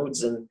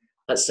McDonald's, and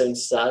that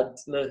sounds sad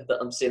now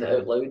that I'm saying it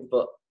out loud,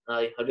 but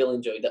I really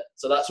enjoyed it.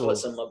 So that's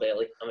what's in my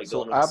belly, a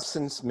McDonald's. So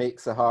absence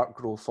makes the heart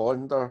grow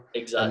fonder.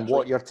 Exactly. And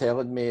what you're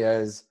telling me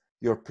is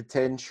your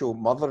potential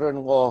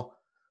mother-in-law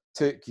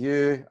took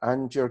you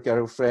and your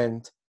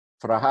girlfriend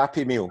for a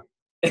Happy Meal.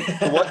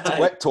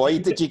 What toy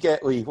did you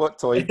get, Lee? What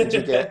toy did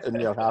you get in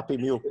your Happy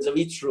Meal? It was a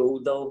wee troll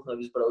doll. It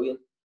was brilliant.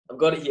 I've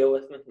got it here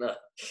with me. Nah.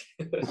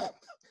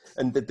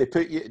 And did they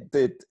put you?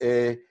 Did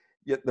the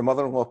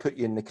mother-in-law put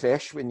you in the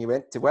creche when you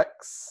went to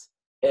Wickes?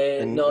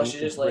 No, she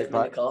just left me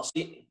in the car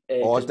seat.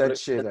 Oh, Because did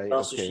she? Right, so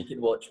okay. she could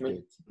watch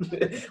me.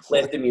 Good.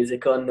 Left the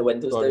music on, the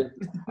windows Sorry.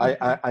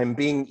 down. I'm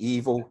being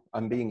evil.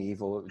 I'm being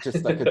evil.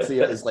 Just I could see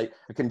it as like,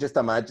 I can just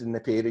imagine the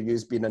pair of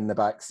yous being in the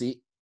back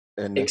seat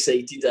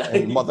Excited.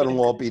 and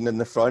mother-in-law being in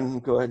the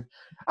front going,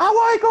 I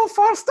want to go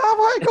first, I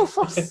want to go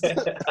first.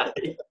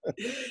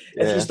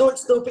 If you don't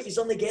stop it,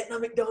 you're only getting a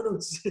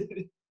McDonald's.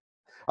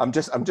 I'm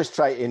just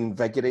trying to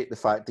invigorate the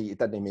fact that you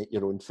didn't make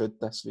your own food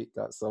this week,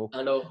 that's all.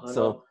 I know.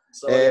 So,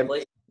 sorry, I'm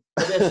like,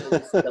 maybe I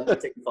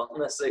should take fun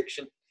in this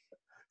section.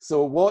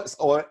 So what's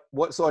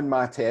on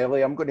my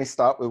telly? I'm going to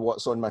start with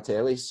what's on my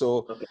telly.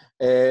 So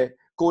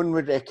going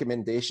with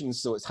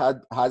recommendations. So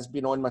has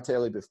been on my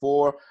telly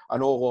before. I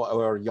know a lot of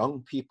our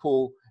young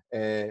people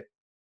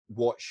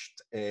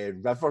watched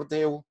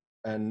Riverdale,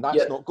 and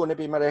that's not going to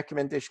be my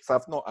recommendation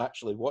because I've not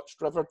actually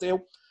watched Riverdale,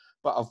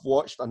 but I've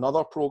watched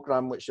another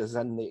program which is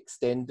in the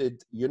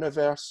extended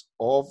universe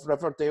of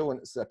Riverdale, and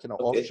it's a kind of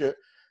offshoot,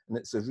 and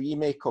it's a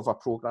remake of a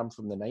program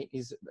from the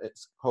 90s.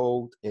 It's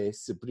called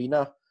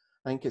Sabrina.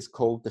 I think it's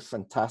called The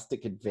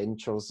Fantastic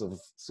Adventures of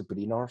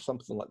Sabrina or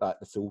something like that,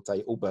 the full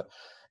title. But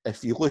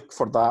if you look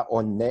for that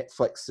on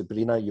Netflix,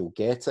 Sabrina, you'll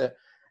get it.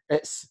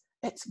 It's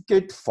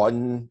good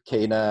fun,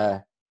 kind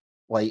of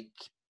like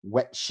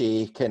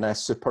witchy, kind of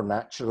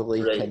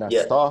supernaturally kind of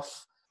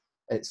stuff.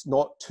 It's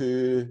not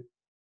too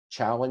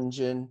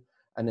challenging.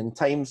 And in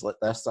times like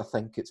this, I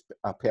think it's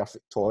a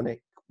perfect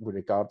tonic with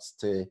regards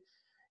to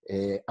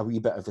a wee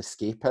bit of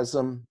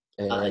escapism.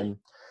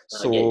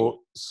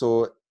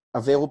 So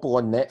available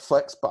on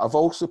Netflix, but I've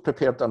also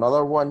prepared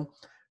another one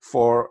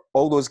for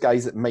all those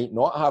guys that might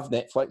not have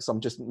Netflix. I'm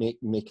just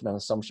making an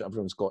assumption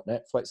everyone's got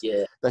Netflix.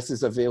 Yeah. This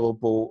is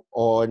available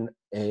on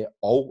is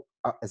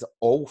it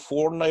all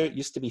 4 now? It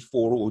used to be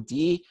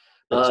 4OD,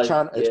 but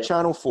it's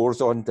Channel 4's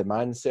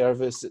on-demand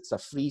service. It's a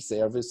free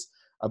service,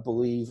 I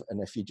believe,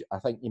 and I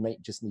think you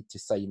might just need to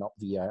sign up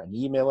via an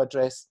email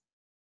address.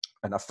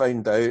 And I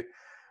found out,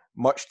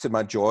 much to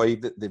my joy,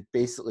 that they've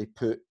basically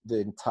put the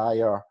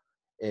entire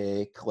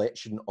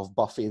collection of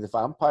Buffy the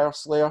Vampire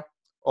Slayer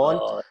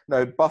on.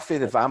 Now, Buffy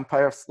the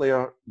Vampire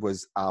Slayer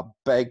was a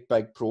big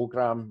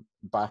program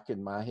back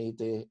in my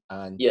heyday,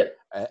 and it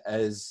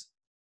is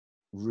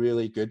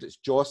really good. It's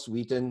Joss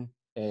Whedon.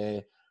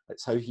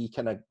 It's how he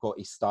kind of got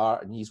his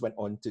start, and he's went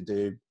on to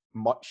do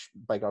much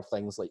bigger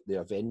things like the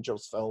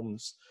Avengers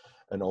films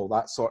and all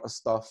that sort of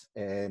stuff.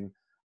 And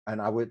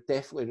I would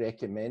definitely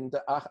recommend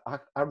it. I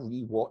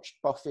rewatched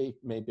Buffy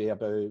maybe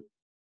about,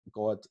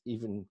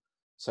 even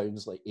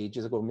sounds like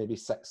ages ago, maybe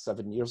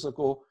 6-7 years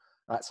ago.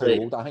 That's how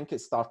old. I think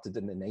it started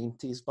in the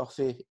 90s,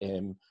 Buffy.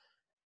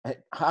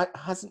 It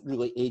hasn't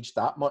really aged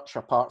that much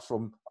apart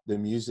from the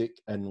music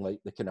and like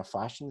the kind of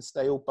fashion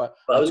style, but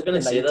I was going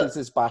to say that 90s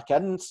is back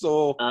in,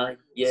 so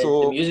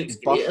the music's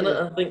great in it,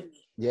 I think.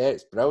 Yeah,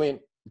 it's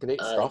brilliant,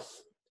 great stuff.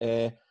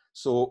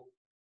 So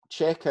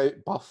check out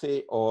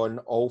Buffy on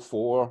all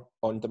 4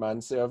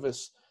 on-demand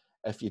service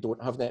if you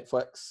don't have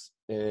Netflix.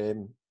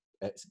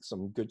 It's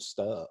some good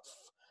stuff.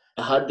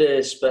 I had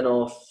the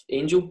spin-off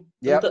Angel.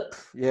 Yeah,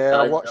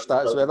 I watched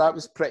that as well. That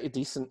was pretty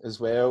decent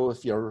as well.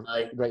 If you're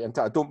right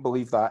into it, I don't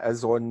believe that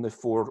is on the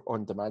 4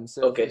 on-demand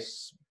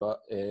service, but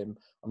I'm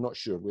not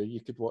sure where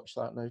you could watch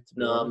that now. To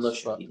be honest, I'm not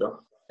sure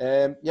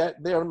either.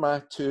 They're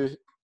my 2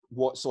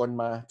 what's on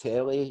my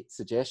telly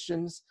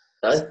suggestions.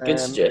 Good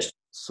suggestion.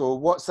 So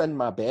what's in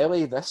my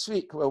belly this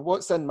week? Well,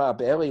 what's in my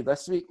belly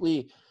this week,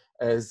 Lee,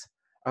 is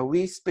a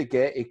wee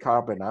spaghetti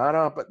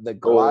carbonara, but the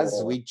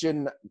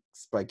Glaswegian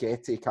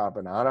spaghetti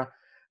carbonara.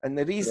 And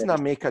the reason I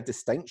make a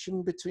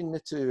distinction between the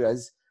two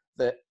is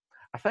that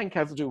I think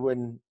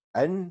everyone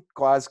in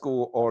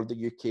Glasgow or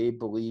the UK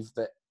believe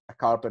that a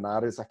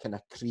carbonara is a kind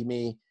of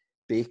creamy,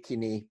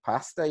 bacony,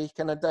 pasta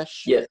kind of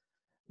dish,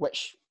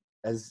 which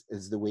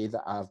is the way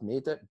that I've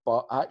made it.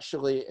 But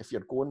actually, if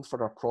you're going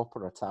for a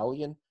proper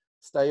Italian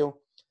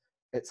style,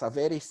 it's a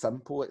very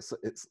simple, it's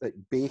like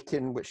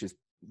bacon, which is,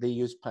 they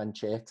use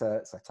pancetta,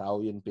 it's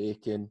Italian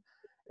bacon,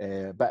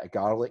 a bit of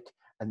garlic,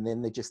 and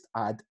then they just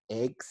add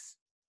eggs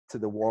to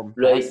the warm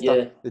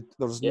pasta.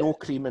 There's no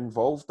cream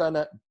involved in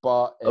it,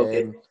 but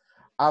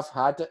I've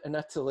had it in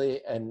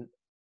Italy, and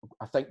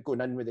I think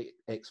going in with the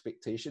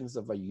expectations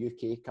of a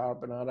UK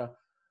carbonara,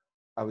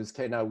 I was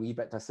kind of a wee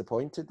bit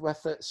disappointed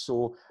with it.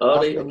 So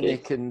I've been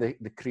making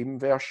the cream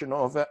version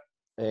of it.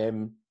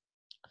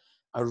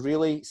 A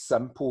really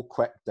simple,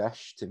 quick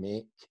dish to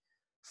make.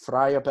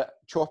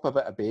 Chop a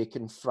bit of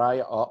bacon, fry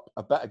it up,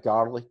 a bit of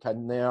garlic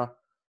in there.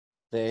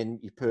 Then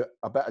you put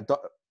a bit of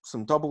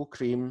some double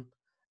cream,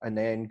 and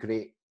then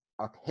grate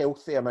a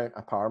healthy amount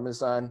of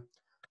Parmesan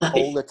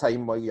all the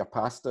time while your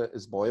pasta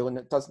is boiling.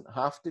 It doesn't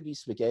have to be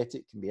spaghetti,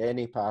 it can be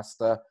any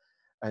pasta.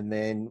 And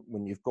then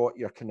when you've got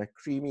your kind of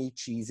creamy,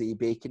 cheesy,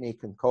 bacony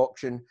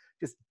concoction,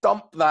 just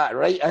dump that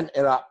right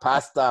into that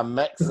pasta and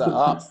mix it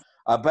up.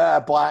 A bit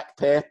of black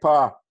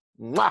pepper.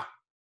 Mwah!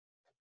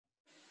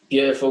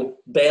 Beautiful.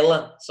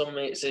 Bella, some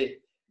might say.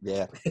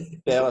 Yeah,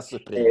 Bella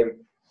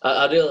Supreme.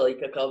 I really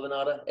like a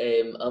carbonara.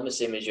 I'm the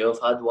same as you.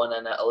 I've had one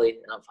in Italy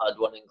and I've had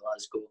one in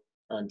Glasgow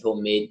and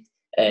homemade.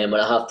 And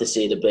I have to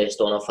say the best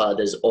one I've had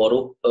is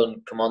Oro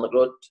on Kilmarnock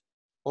Road.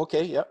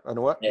 Okay, yeah, I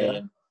know it.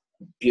 Yeah.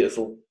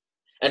 Beautiful.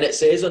 And it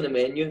says on the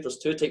menu, there's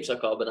 2 types of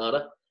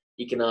carbonara.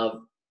 You can have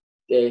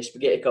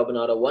spaghetti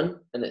carbonara 1,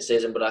 and it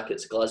says in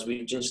brackets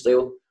Glaswegian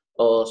style,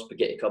 or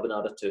spaghetti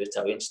carbonara 2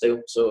 Italian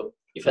style. So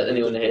you've hit the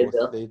nail on the head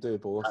there. They do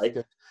both. Aye.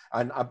 Good.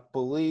 And I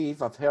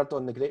believe I've heard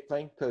on the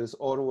grapevine, because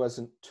Oro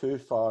isn't too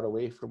far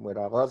away from where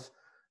I live,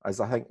 as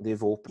I think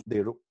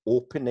they're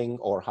opening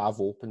or have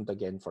opened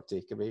again for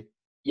takeaway.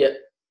 Yeah,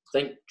 I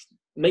think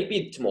might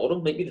be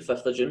tomorrow, might be the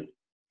 5th of June.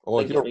 Oh,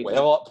 you're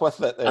well up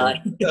with it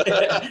then.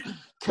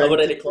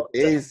 Counting the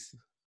days.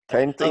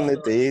 Counting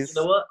the days.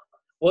 You know what?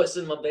 What's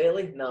in my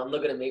belly? No, I'm not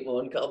going to make my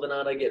own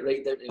carbonara. Get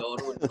right down to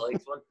Oro and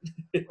collect one.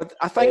 But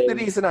I think the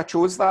reason I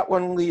chose that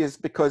one, Lee, is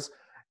because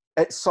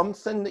it's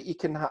something that you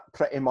can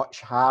pretty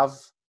much have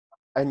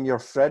in your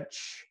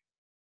fridge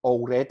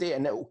already,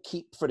 and it will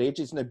keep for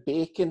ages. Now,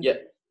 bacon,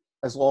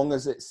 as long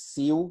as it's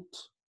sealed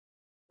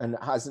and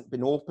it hasn't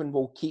been opened,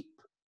 will keep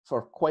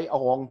for quite a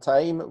long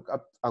time,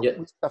 at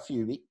least a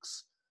few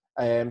weeks.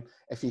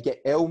 If you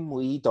get Elm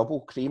Lee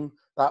double cream,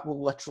 that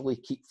will literally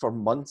keep for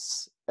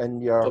months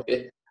in your...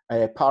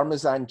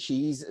 Parmesan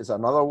cheese is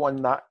another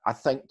one that I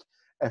think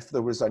if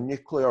there was a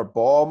nuclear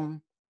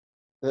bomb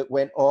that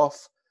went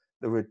off,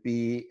 there would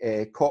be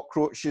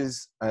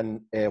cockroaches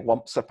and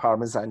lumps of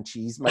Parmesan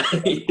cheese.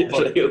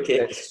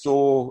 It's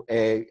so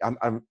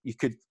you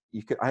could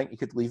I think you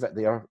could leave it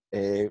there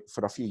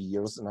for a few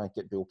years and I think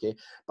it'd be okay.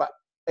 But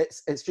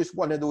it's just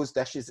one of those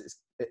dishes.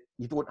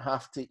 You don't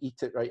have to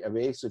eat it right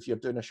away. So if you're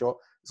doing a shot,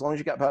 as long as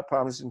you get a bit of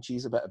Parmesan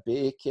cheese, a bit of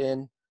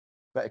bacon,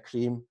 a bit of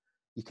cream,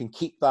 you can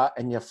keep that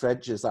in your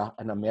fridge as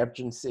an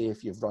emergency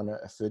if you've run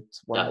out of food.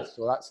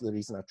 So that's the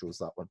reason I chose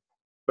that one.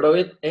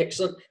 Brilliant,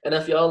 excellent. And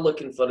if you are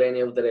looking for any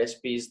of the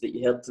recipes that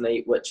you heard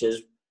tonight, which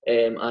is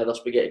either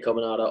spaghetti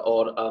carbonara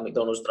or a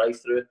McDonald's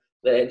drive-through,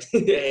 then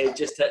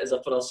just hit us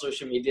up on our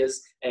social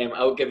medias.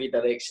 I'll give you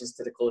directions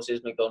to the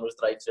closest McDonald's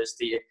drive-throughs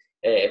to you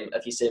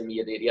if you send me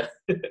your area.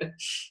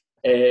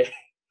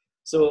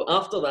 So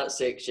after that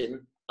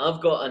section,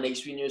 I've got a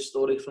nice wee news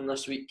story from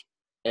this week.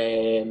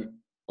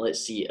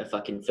 Let's see if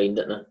I can find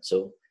it now.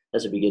 So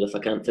this would be good if I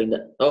can't find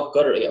it. Oh,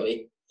 got it right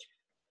away.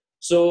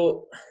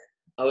 So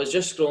I was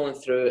just scrolling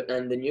through,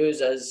 and the news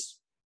is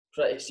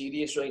pretty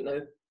serious right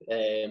now.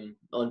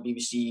 On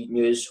BBC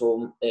News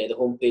the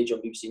homepage on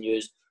BBC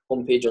News,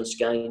 homepage on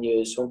Sky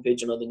News,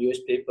 homepage on other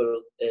newspaper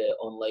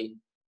online,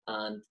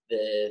 and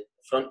the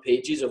front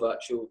pages of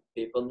actual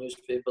paper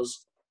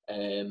newspapers.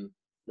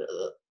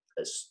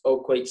 It's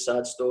all quite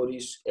sad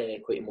stories,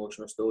 quite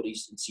emotional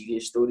stories, and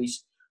serious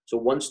stories. So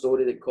one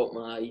story that caught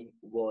my eye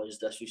was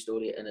this wee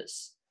story, and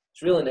it's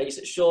really nice.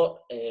 It's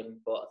short,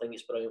 but I think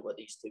it's brilliant what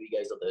these 2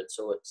 guys are doing.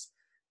 So it's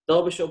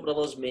Derbyshire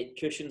brothers make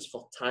cushions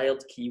for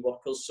tired key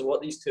workers. So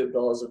what these 2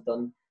 brothers have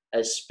done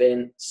is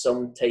spent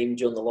some time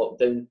during the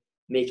lockdown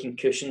making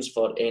cushions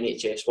for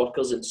NHS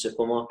workers and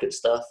supermarket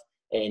staff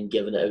and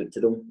giving it out to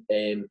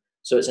them.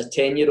 So it's a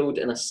 10-year-old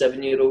and a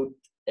 7-year-old,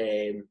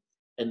 and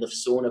they've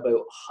sewn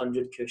about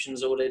 100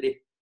 cushions already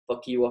for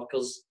key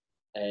workers.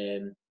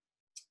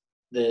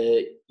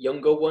 The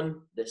younger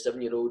one, the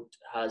 7-year-old,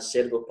 has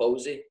cerebral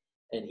palsy,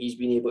 and he's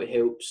been able to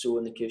help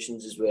sewing the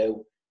cushions as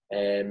well.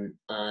 And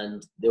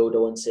the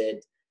older one said,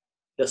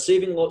 they're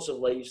saving lots of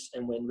lives,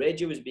 and when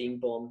Reggie was being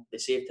born, they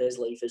saved his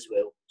life as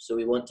well. So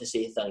we want to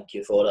say thank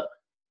you for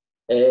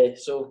it.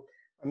 So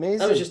amazing.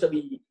 That was just a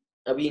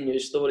wee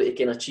news story to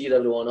kind of cheer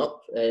everyone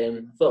up.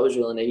 Thought it was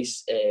really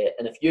nice.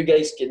 And if you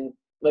guys can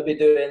maybe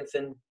do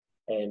anything,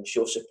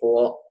 show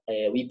support,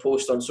 we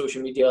post on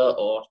social media,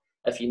 or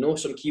if you know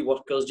some key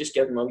workers, just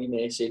give them a wee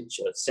message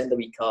or send a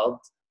wee card.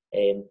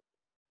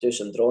 Do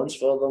some drawings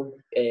for them.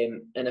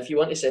 And if you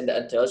want to send it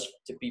in to us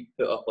to be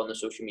put up on the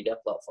social media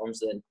platforms,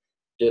 then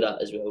do that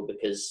as well,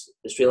 because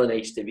it's really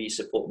nice to be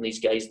supporting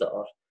these guys that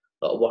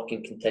are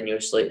working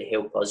continuously to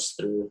help us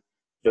through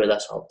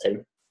this hard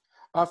time.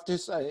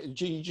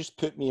 You just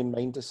put me in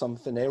mind of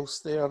something else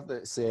there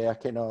that's a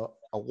kind of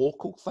a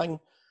local thing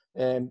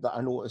that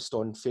I noticed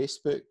on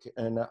Facebook,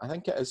 and I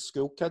think it is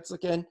School Kids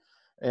again.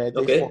 They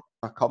form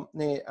a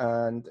company,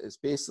 and it's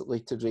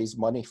basically to raise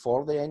money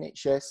for the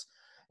NHS.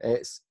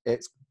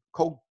 It's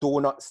called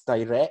Donuts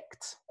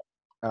Direct,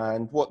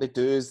 and what they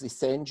do is they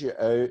send you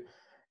out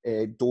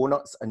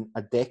donuts and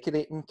a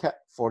decorating kit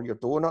for your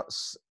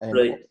donuts,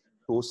 and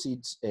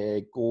proceeds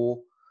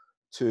go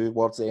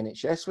towards the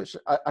NHS, which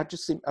I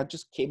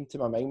just came to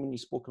my mind when you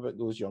spoke about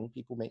those young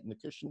people making the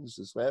cushions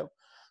as well.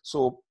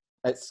 So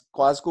it's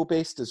Glasgow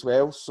based as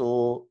well,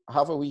 so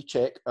have a wee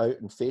check out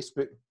on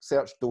Facebook,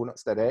 search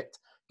Donuts Direct,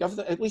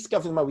 at least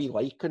give them a wee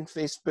like on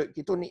Facebook.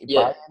 You don't need to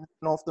buy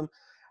anything off them.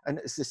 And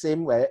it's the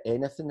same with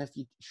anything. If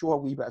you show a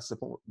wee bit of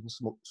support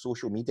on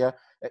social media,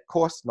 it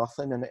costs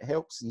nothing, and it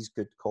helps these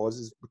good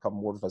causes become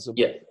more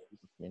visible in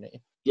the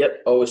community.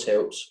 Yep, always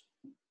helps.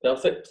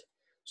 Perfect.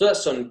 So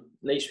that's some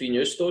nice wee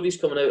news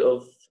stories coming out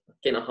of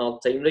kind of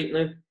hard time right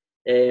now.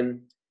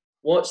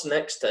 What's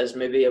next is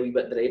maybe a wee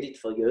bit dreaded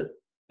for you,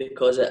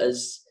 because it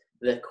is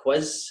the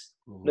quiz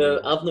Now,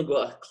 I've not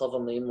got a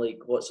clever name like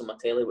what's on my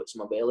telly, what's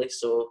on my belly.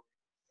 So,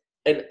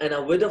 and I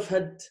would have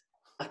had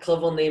a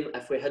clever name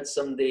if we had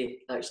somebody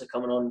actually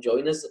coming on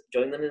joining us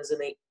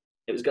tonight.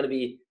 It was going to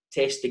be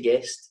Test the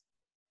Guest,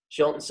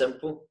 short and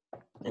simple,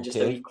 and just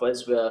a wee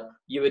quiz where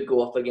you would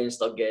go up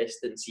against our guest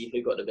and see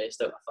who got the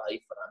best out of 5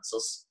 for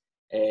answers.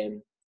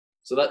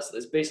 So that's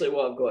basically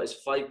what I've got is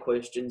 5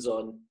 questions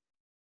on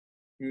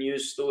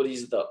news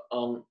stories that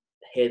aren't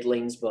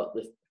headlines, but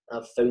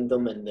I've found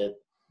them in the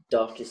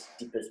darkest,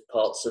 deepest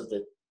parts of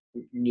the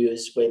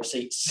news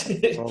websites.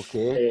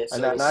 Okay.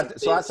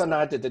 So that's an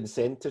added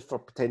incentive for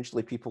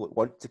potentially people that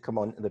want to come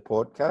onto the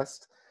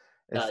podcast.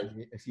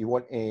 If you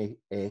want to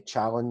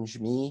challenge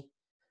me,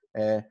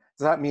 does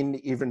that mean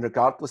even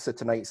regardless of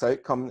tonight's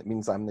outcome, it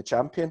means I'm the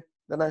champion?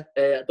 I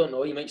don't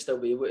know. You might still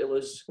be able to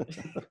lose.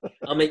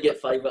 I might get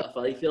 5 out of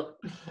 5 here.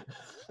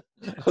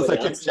 It's a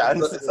good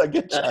chance. It's a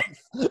good chance.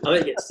 I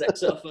might get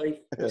 6 out of 5.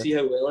 Yeah. See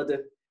how well I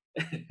do.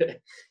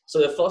 So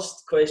the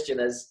first question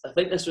is, I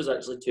think this was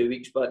actually 2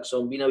 weeks back,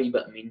 so I'm being a wee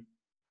bit mean.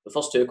 The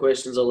first 2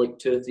 questions are like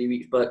 2 or 3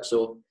 weeks back,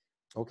 so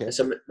it's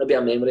maybe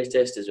a memory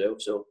test as well.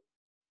 So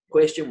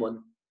question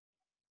 1.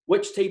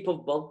 Which type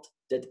of bird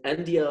did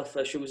India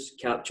officials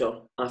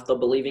capture after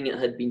believing it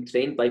had been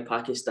trained by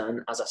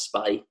Pakistan as a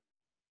spy?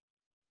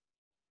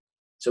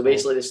 So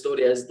basically the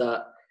story is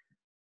that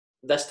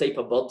this type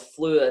of bird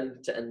flew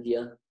into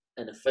India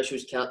and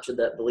officials captured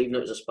it, believing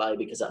it was a spy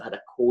because it had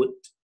a code.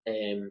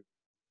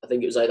 I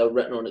think it was either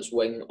written on its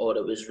wing or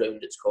it was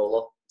round its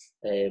collar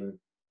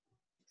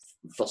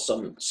for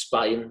some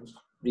spying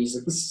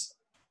reasons.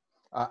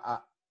 I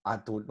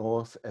don't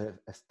know if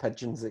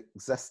pigeons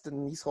exist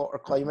in these hotter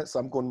climates, so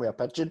I'm going with a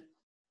pigeon.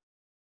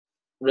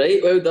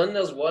 Right, well done.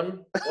 There's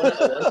one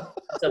out of 1.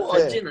 It's a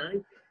pigeon,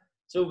 aye.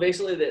 So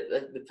basically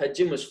the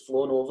pigeon was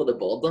flown over the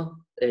border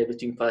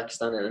between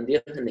Pakistan and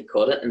India, and they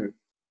caught it, and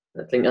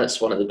I think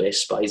that's one of the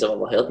best spies I've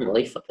ever heard in my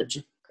life, a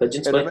pigeon.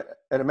 It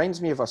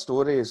reminds me of a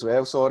story as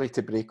well. Sorry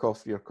to break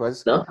off your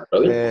quiz. No,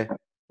 brilliant.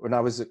 When I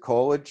was at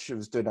college, I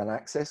was doing an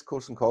access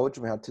course in college,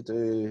 and we had to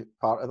do,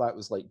 part of that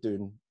was like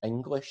doing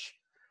English,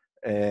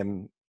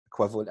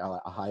 equivalent to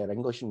like a higher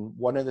English, and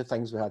one of the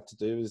things we had to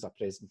do was a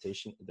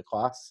presentation to the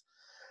class.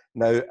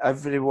 Now,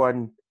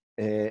 everyone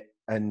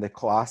in the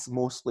class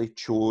mostly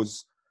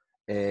chose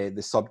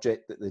the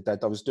subject that they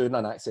did. I was doing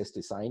an access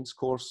to science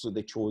course, so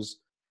they chose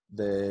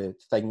the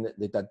thing that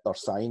they did their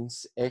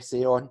science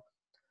essay on,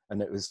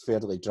 and it was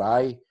fairly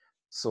dry.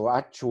 So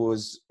I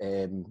chose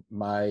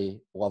my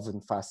love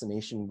and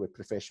fascination with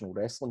professional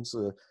wrestling,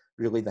 so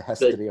really the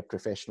history of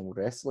professional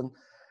wrestling,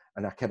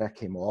 and I kind of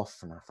came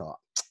off and I thought,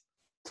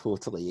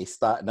 totally aced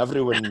that, and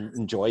everyone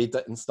enjoyed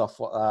it and stuff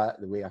like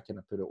that, the way I kind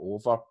of put it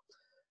over.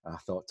 I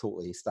thought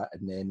totally aced that,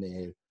 and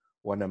then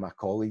one of my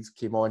colleagues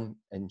came on,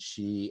 and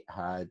she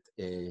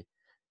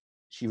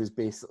was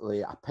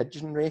basically a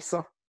pigeon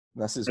racer.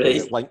 And this is where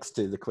it links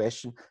to the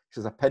question. She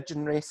was a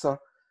pigeon racer,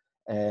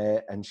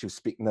 and she was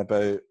speaking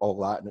about all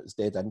that, and it was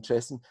dead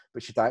interesting.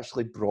 But she'd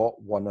actually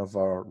brought one of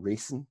her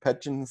racing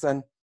pigeons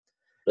in,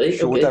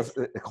 showed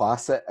the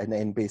class it, and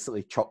then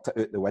basically chucked it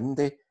out the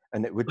window,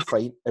 and it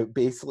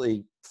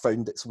basically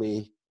found its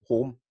way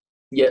home.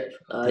 Yep,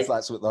 because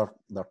that's what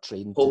they're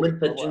trained homing to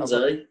do. Pigeons,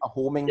 a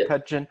homing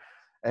pigeon.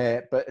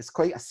 But it's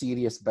quite a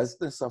serious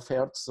business, I've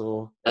heard.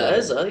 So it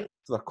is, aye.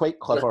 So they're quite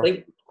clever,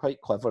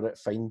 quite clever at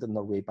finding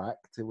their way back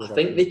to where. I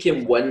think they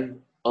can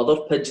win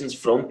other pigeons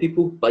from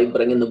people by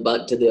bringing them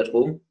back to their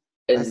home.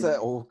 Is it?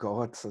 Oh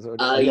God!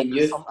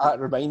 That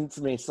reminds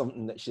me of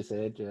something that she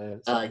said. Yeah,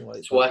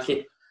 it's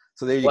wacky.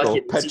 So there you go,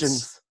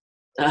 pigeons.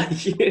 Well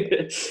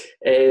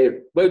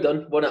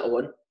done, 1 out of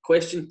 1.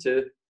 Question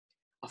 2.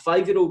 A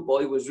 5-year-old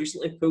boy was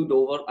recently pulled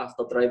over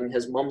after driving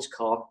his mum's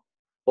car,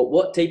 but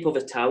what type of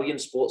Italian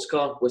sports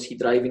car was he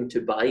driving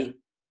to buy?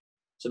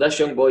 So this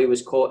young boy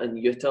was caught in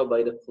Utah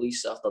by the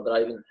police after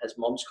driving his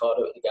mum's car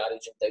out of the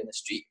garage and down the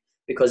street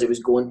because he was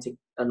going to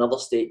another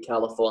state,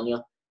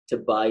 California, to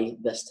buy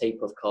this type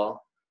of car.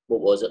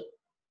 What was it?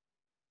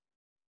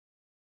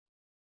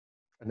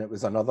 And it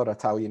was another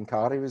Italian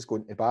car he was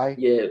going to buy?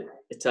 Yeah,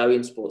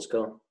 Italian sports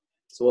car.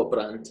 So what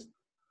brand?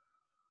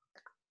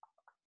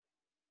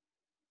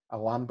 A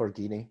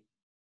Lamborghini.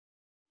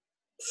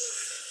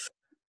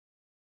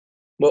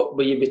 What,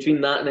 were you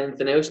between that and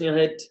anything else in your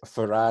head? A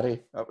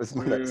Ferrari. That was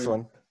my next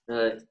one.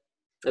 It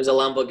was a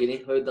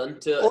Lamborghini. Well done.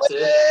 2 out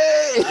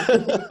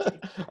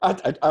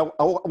of 2. I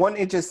want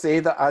to just say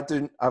that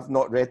I've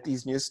not read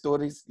these news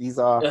stories. These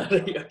are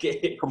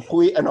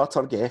complete and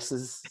utter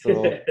guesses.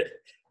 So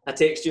I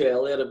texted you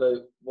earlier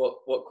about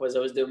what quiz I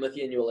was doing with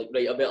you, and you were like,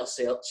 right, I better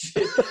search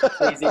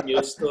crazy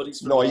news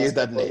stories. No, you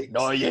didn't.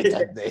 No, you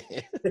didn't.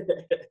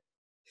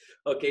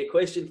 Okay,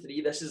 question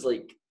 3. This is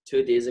like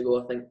 2 days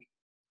ago, I think.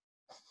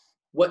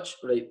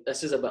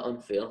 This is a bit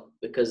unfair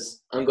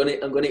because I'm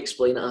gonna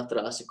explain it after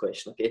I ask the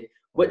question, okay?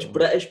 Which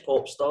British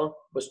pop star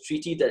was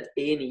treated at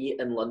A&E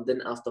in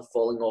London after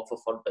falling off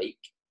of her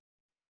bike?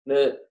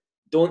 Now,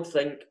 don't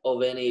think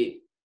of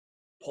any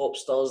pop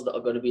stars that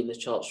are going to be in the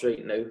charts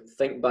right now.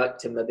 Think back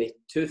to maybe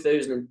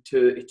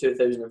 2002 to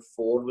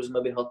 2004 was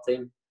maybe her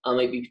time. I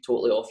might be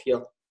totally off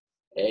here.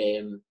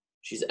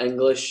 She's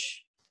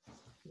English.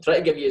 Try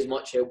to give you as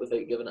much help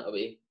without giving it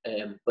away.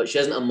 But she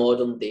isn't a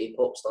modern day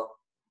pop star.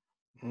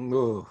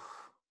 No,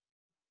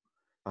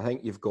 I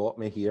think you've got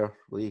me here,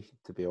 Lee,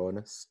 to be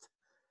honest.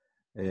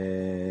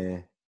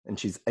 And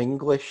she's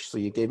English, so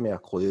you gave me a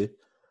clue.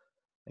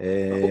 I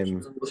hope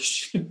she's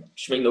English.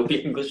 She might not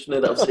be English now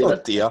that I've said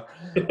it. Dear.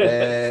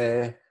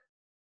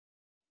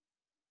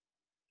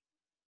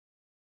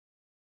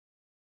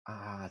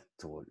 I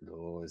don't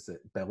know. Is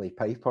it Billy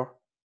Piper?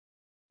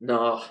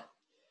 No.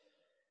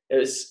 It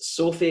was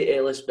Sophie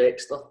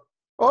Ellis-Bextor.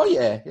 Oh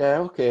yeah,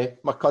 okay.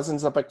 My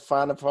cousin's a big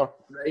fan of her.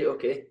 Right,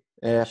 okay.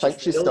 I think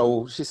she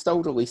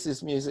still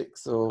releases music.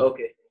 So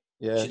okay.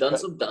 Yeah. She done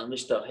some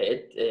damage to her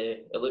head.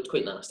 It looked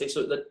quite nasty,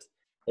 so it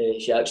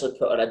did. She actually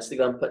put her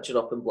Instagram picture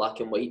up in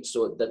black and white,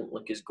 so it didn't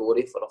look as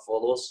gory for her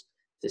followers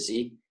to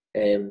see.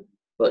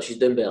 But she's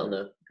doing better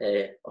now.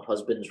 Her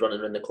husband's running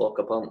around the clock,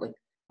 apparently.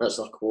 That's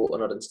her quote on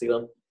her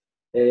Instagram.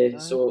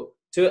 So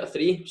 2 out of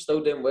 3,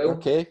 still doing well.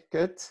 Okay,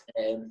 good.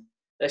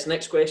 This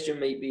next question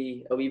might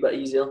be a wee bit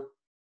easier.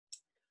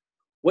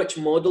 Which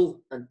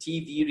model and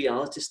TV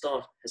reality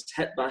star has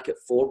hit back at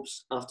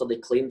Forbes after they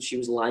claimed she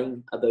was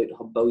lying about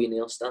her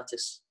billionaire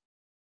status?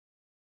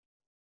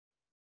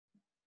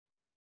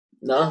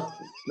 No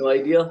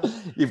idea.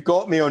 You've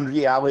got me on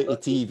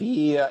reality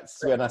TV.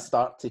 That's when I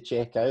start to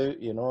check out,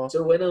 you know.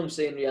 So when I'm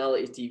saying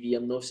reality TV,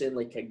 I'm not saying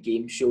like a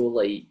game show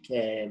like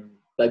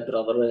Big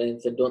Brother or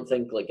anything. Don't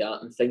think like that.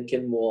 I'm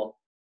thinking more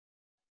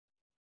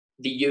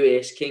the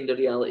US kind of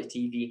reality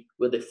TV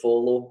where they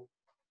follow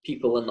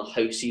people in their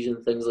houses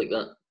and things like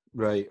that.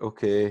 Right,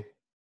 okay.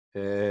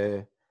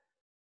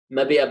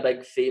 Maybe a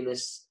big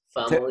famous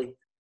family.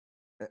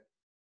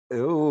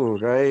 Oh,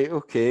 right,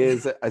 okay.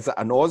 Is it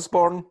an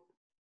Osborne?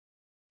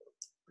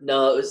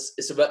 No,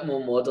 it's a bit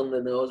more modern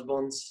than the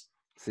Osbournes.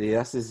 See,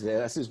 this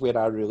is where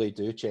I really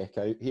do check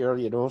out here,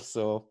 you know.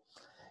 So,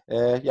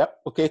 yep.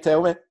 Okay,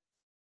 tell me.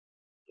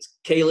 It's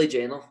Kylie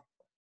Jenner.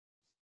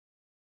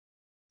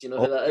 Do you know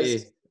who that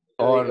is?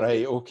 All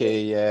right.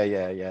 Okay.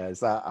 Yeah. Is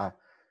that a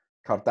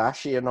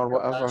Kardashian or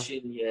whatever?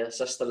 Kardashian, yeah,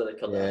 sister of the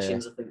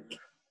Kardashians, I think.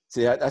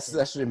 See,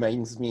 this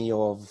reminds me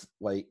of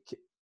like.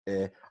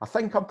 I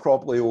think I'm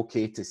probably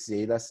okay to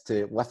say this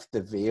to lift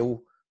the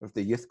veil of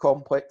the youth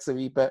complex a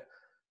wee bit.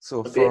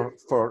 So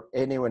for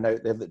anyone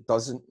out there that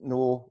doesn't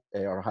know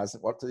or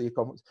hasn't worked at the youth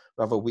complex,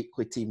 we have a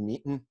weekly team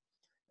meeting,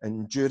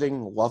 and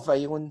during Love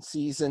Island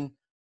season,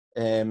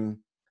 there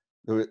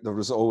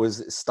was always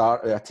at the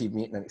start of a team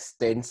meeting an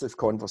extensive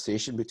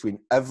conversation between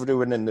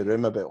everyone in the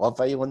room about Love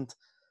Island.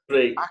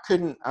 Right.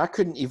 I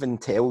couldn't even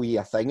tell you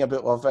a thing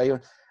about Love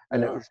Island.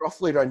 And it was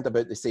roughly around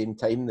about the same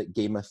time that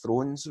Game of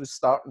Thrones was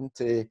starting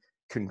to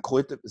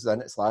conclude. It was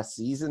in its last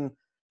season.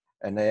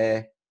 And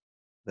they're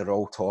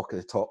all talk at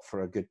the top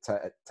for a good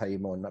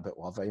time on about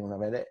Love Island. I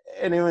mean,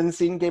 anyone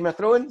seen Game of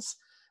Thrones?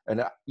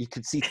 And you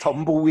could see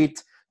tumbleweed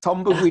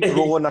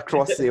rolling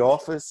across the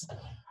office.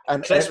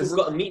 And Chris, we've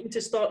got a meeting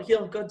to start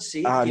here. God's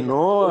sake. I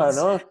know.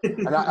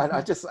 And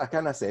I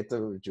kind of said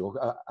to Joe,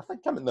 I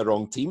think I'm in the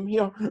wrong team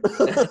here.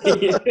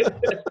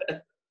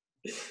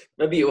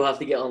 Maybe you'll have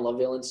to get on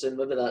Love Island soon.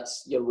 Maybe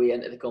that's your way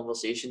into the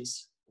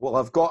conversations. Well,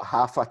 I've got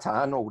half a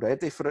tan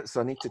already for it, so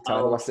I need to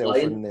tan myself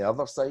on the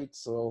other side.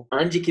 So,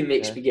 and you can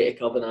make spaghetti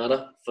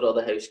carbonara for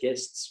other house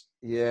guests.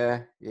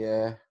 Yeah.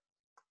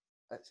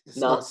 It's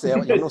not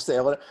selling. You're not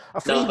selling it.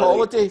 A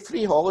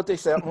free holiday,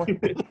 certainly.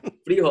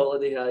 Free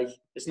holiday, aye.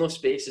 It's no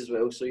space as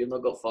well, so you've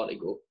not got far to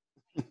go.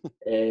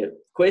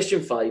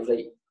 Question 5,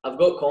 right? I've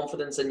got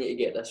confidence in you to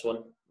get this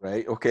one.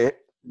 Right, okay.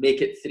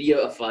 Make it 3 out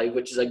of 5,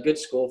 which is a good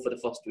score for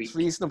the first week. It's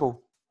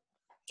reasonable.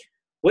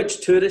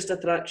 Which tourist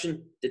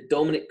attraction did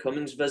Dominic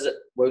Cummings visit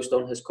whilst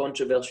on his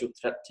controversial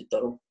trip to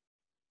Durham?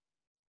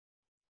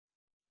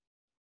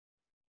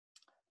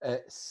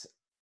 It's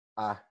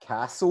a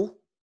castle.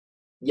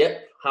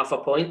 Yep, half a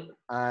point.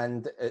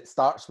 And it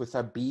starts with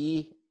a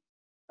B.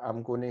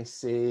 I'm going to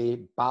say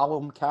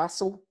Balham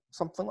Castle,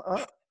 something like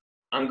that.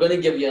 I'm going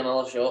to give you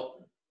another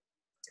shot.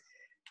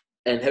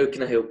 And how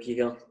can I help you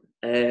here?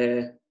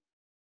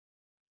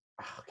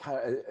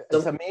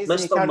 It's amazing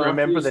you can't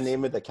remember the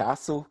name of the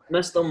castle.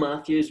 Mr.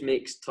 Matthews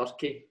makes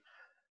turkey.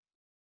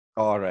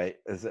 All right.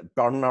 Is it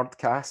Bernard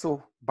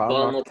Castle?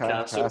 Bernard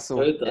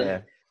Castle.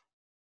 Yeah.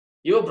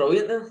 You were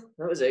brilliant there.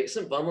 That was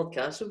excellent. Bernard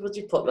Castle. Where'd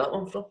you pluck that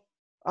one from?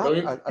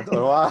 Brilliant. I don't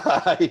know.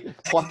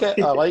 Pluck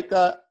it. I like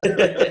that.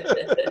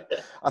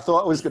 I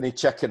thought I was going to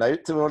chicken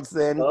out towards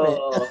the end.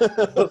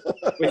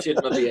 We should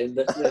maybe end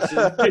this.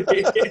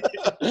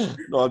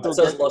 No, I don't.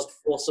 It's lost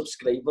 4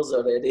 subscribers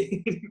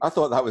already. I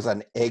thought that was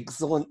an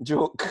excellent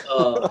joke.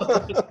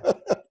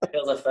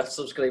 Here's a 5th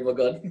subscriber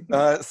gone.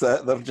 That's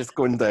it. They're just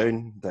going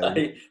down.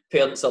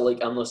 Parents are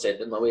like, I'm not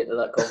sending my way to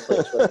that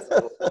complex.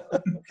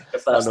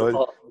 If that's I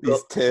know,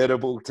 these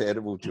terrible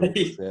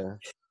jokes. Yeah.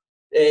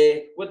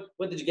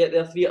 What did you get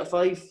there? 3 out of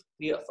 5?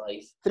 3 out of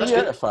 5. 3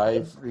 out of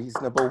 5,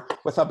 reasonable,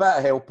 with a bit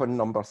of help on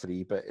number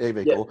 3, but there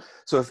we go.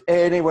 So if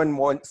anyone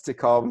wants to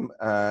come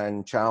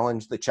and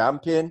challenge the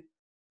champion,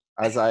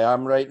 as I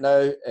am right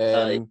now,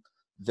 then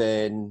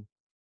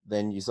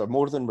you are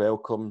more than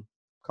welcome.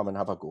 Come and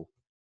have a go.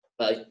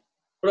 Aye.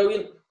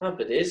 Brilliant.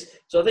 Happy days.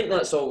 So I think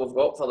that's all we've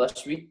got for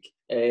this week.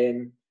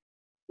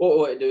 What I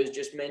want to do is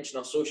just mention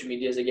our social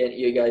medias again to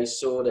you guys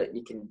so that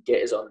you can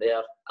get us on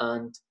there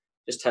and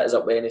just hit us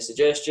up with any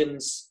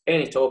suggestions,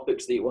 any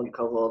topics that you want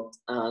covered.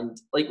 And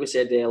like we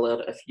said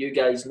earlier, if you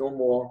guys know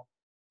more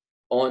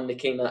on the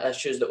kind of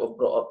issues that we've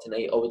brought up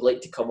tonight, or would like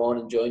to come on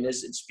and join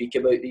us and speak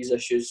about these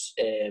issues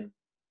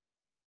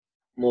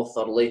more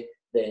thoroughly,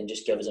 then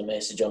just give us a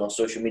message on our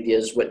social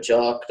medias, which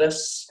are,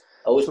 Chris,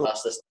 I always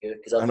pass this to you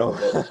because I know.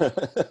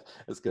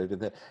 It's good,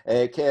 isn't it?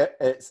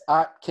 It's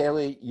at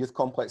Kelly Youth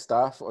Complex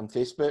Staff on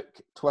Facebook.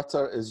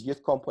 Twitter is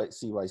Youth Complex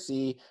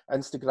CYC.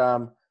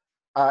 Instagram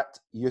at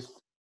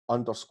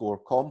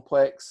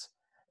Youth_Complex.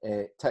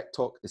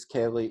 TikTok is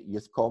Kelly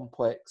Youth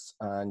Complex,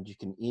 and you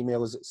can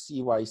email us at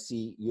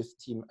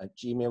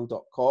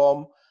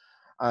cycyouthteam@gmail.com.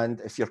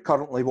 And if you're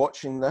currently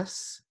watching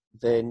this,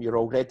 then you're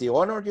already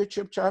on our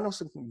YouTube channel,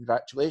 so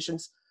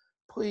congratulations.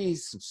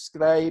 Please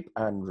subscribe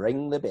and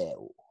ring the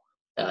bell.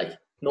 Aye,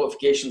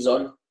 notifications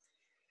on.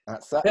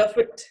 That's it.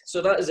 Perfect. So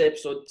that is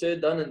episode 2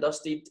 done and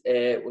dusted.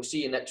 We'll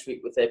see you next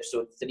week with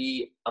episode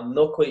 3. I'm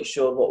not quite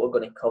sure what we're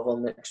going to cover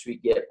next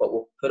week yet, but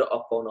we'll put it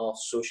up on our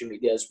social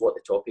medias what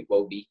the topic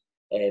will be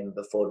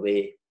before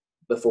we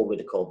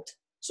record,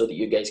 so that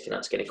you guys can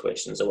ask any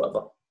questions or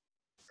whatever.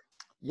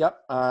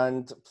 Yep,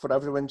 and for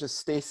everyone, just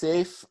stay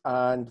safe,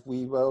 and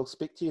we will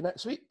speak to you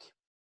next week.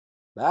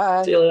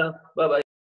 Bye. See you later. Bye-bye.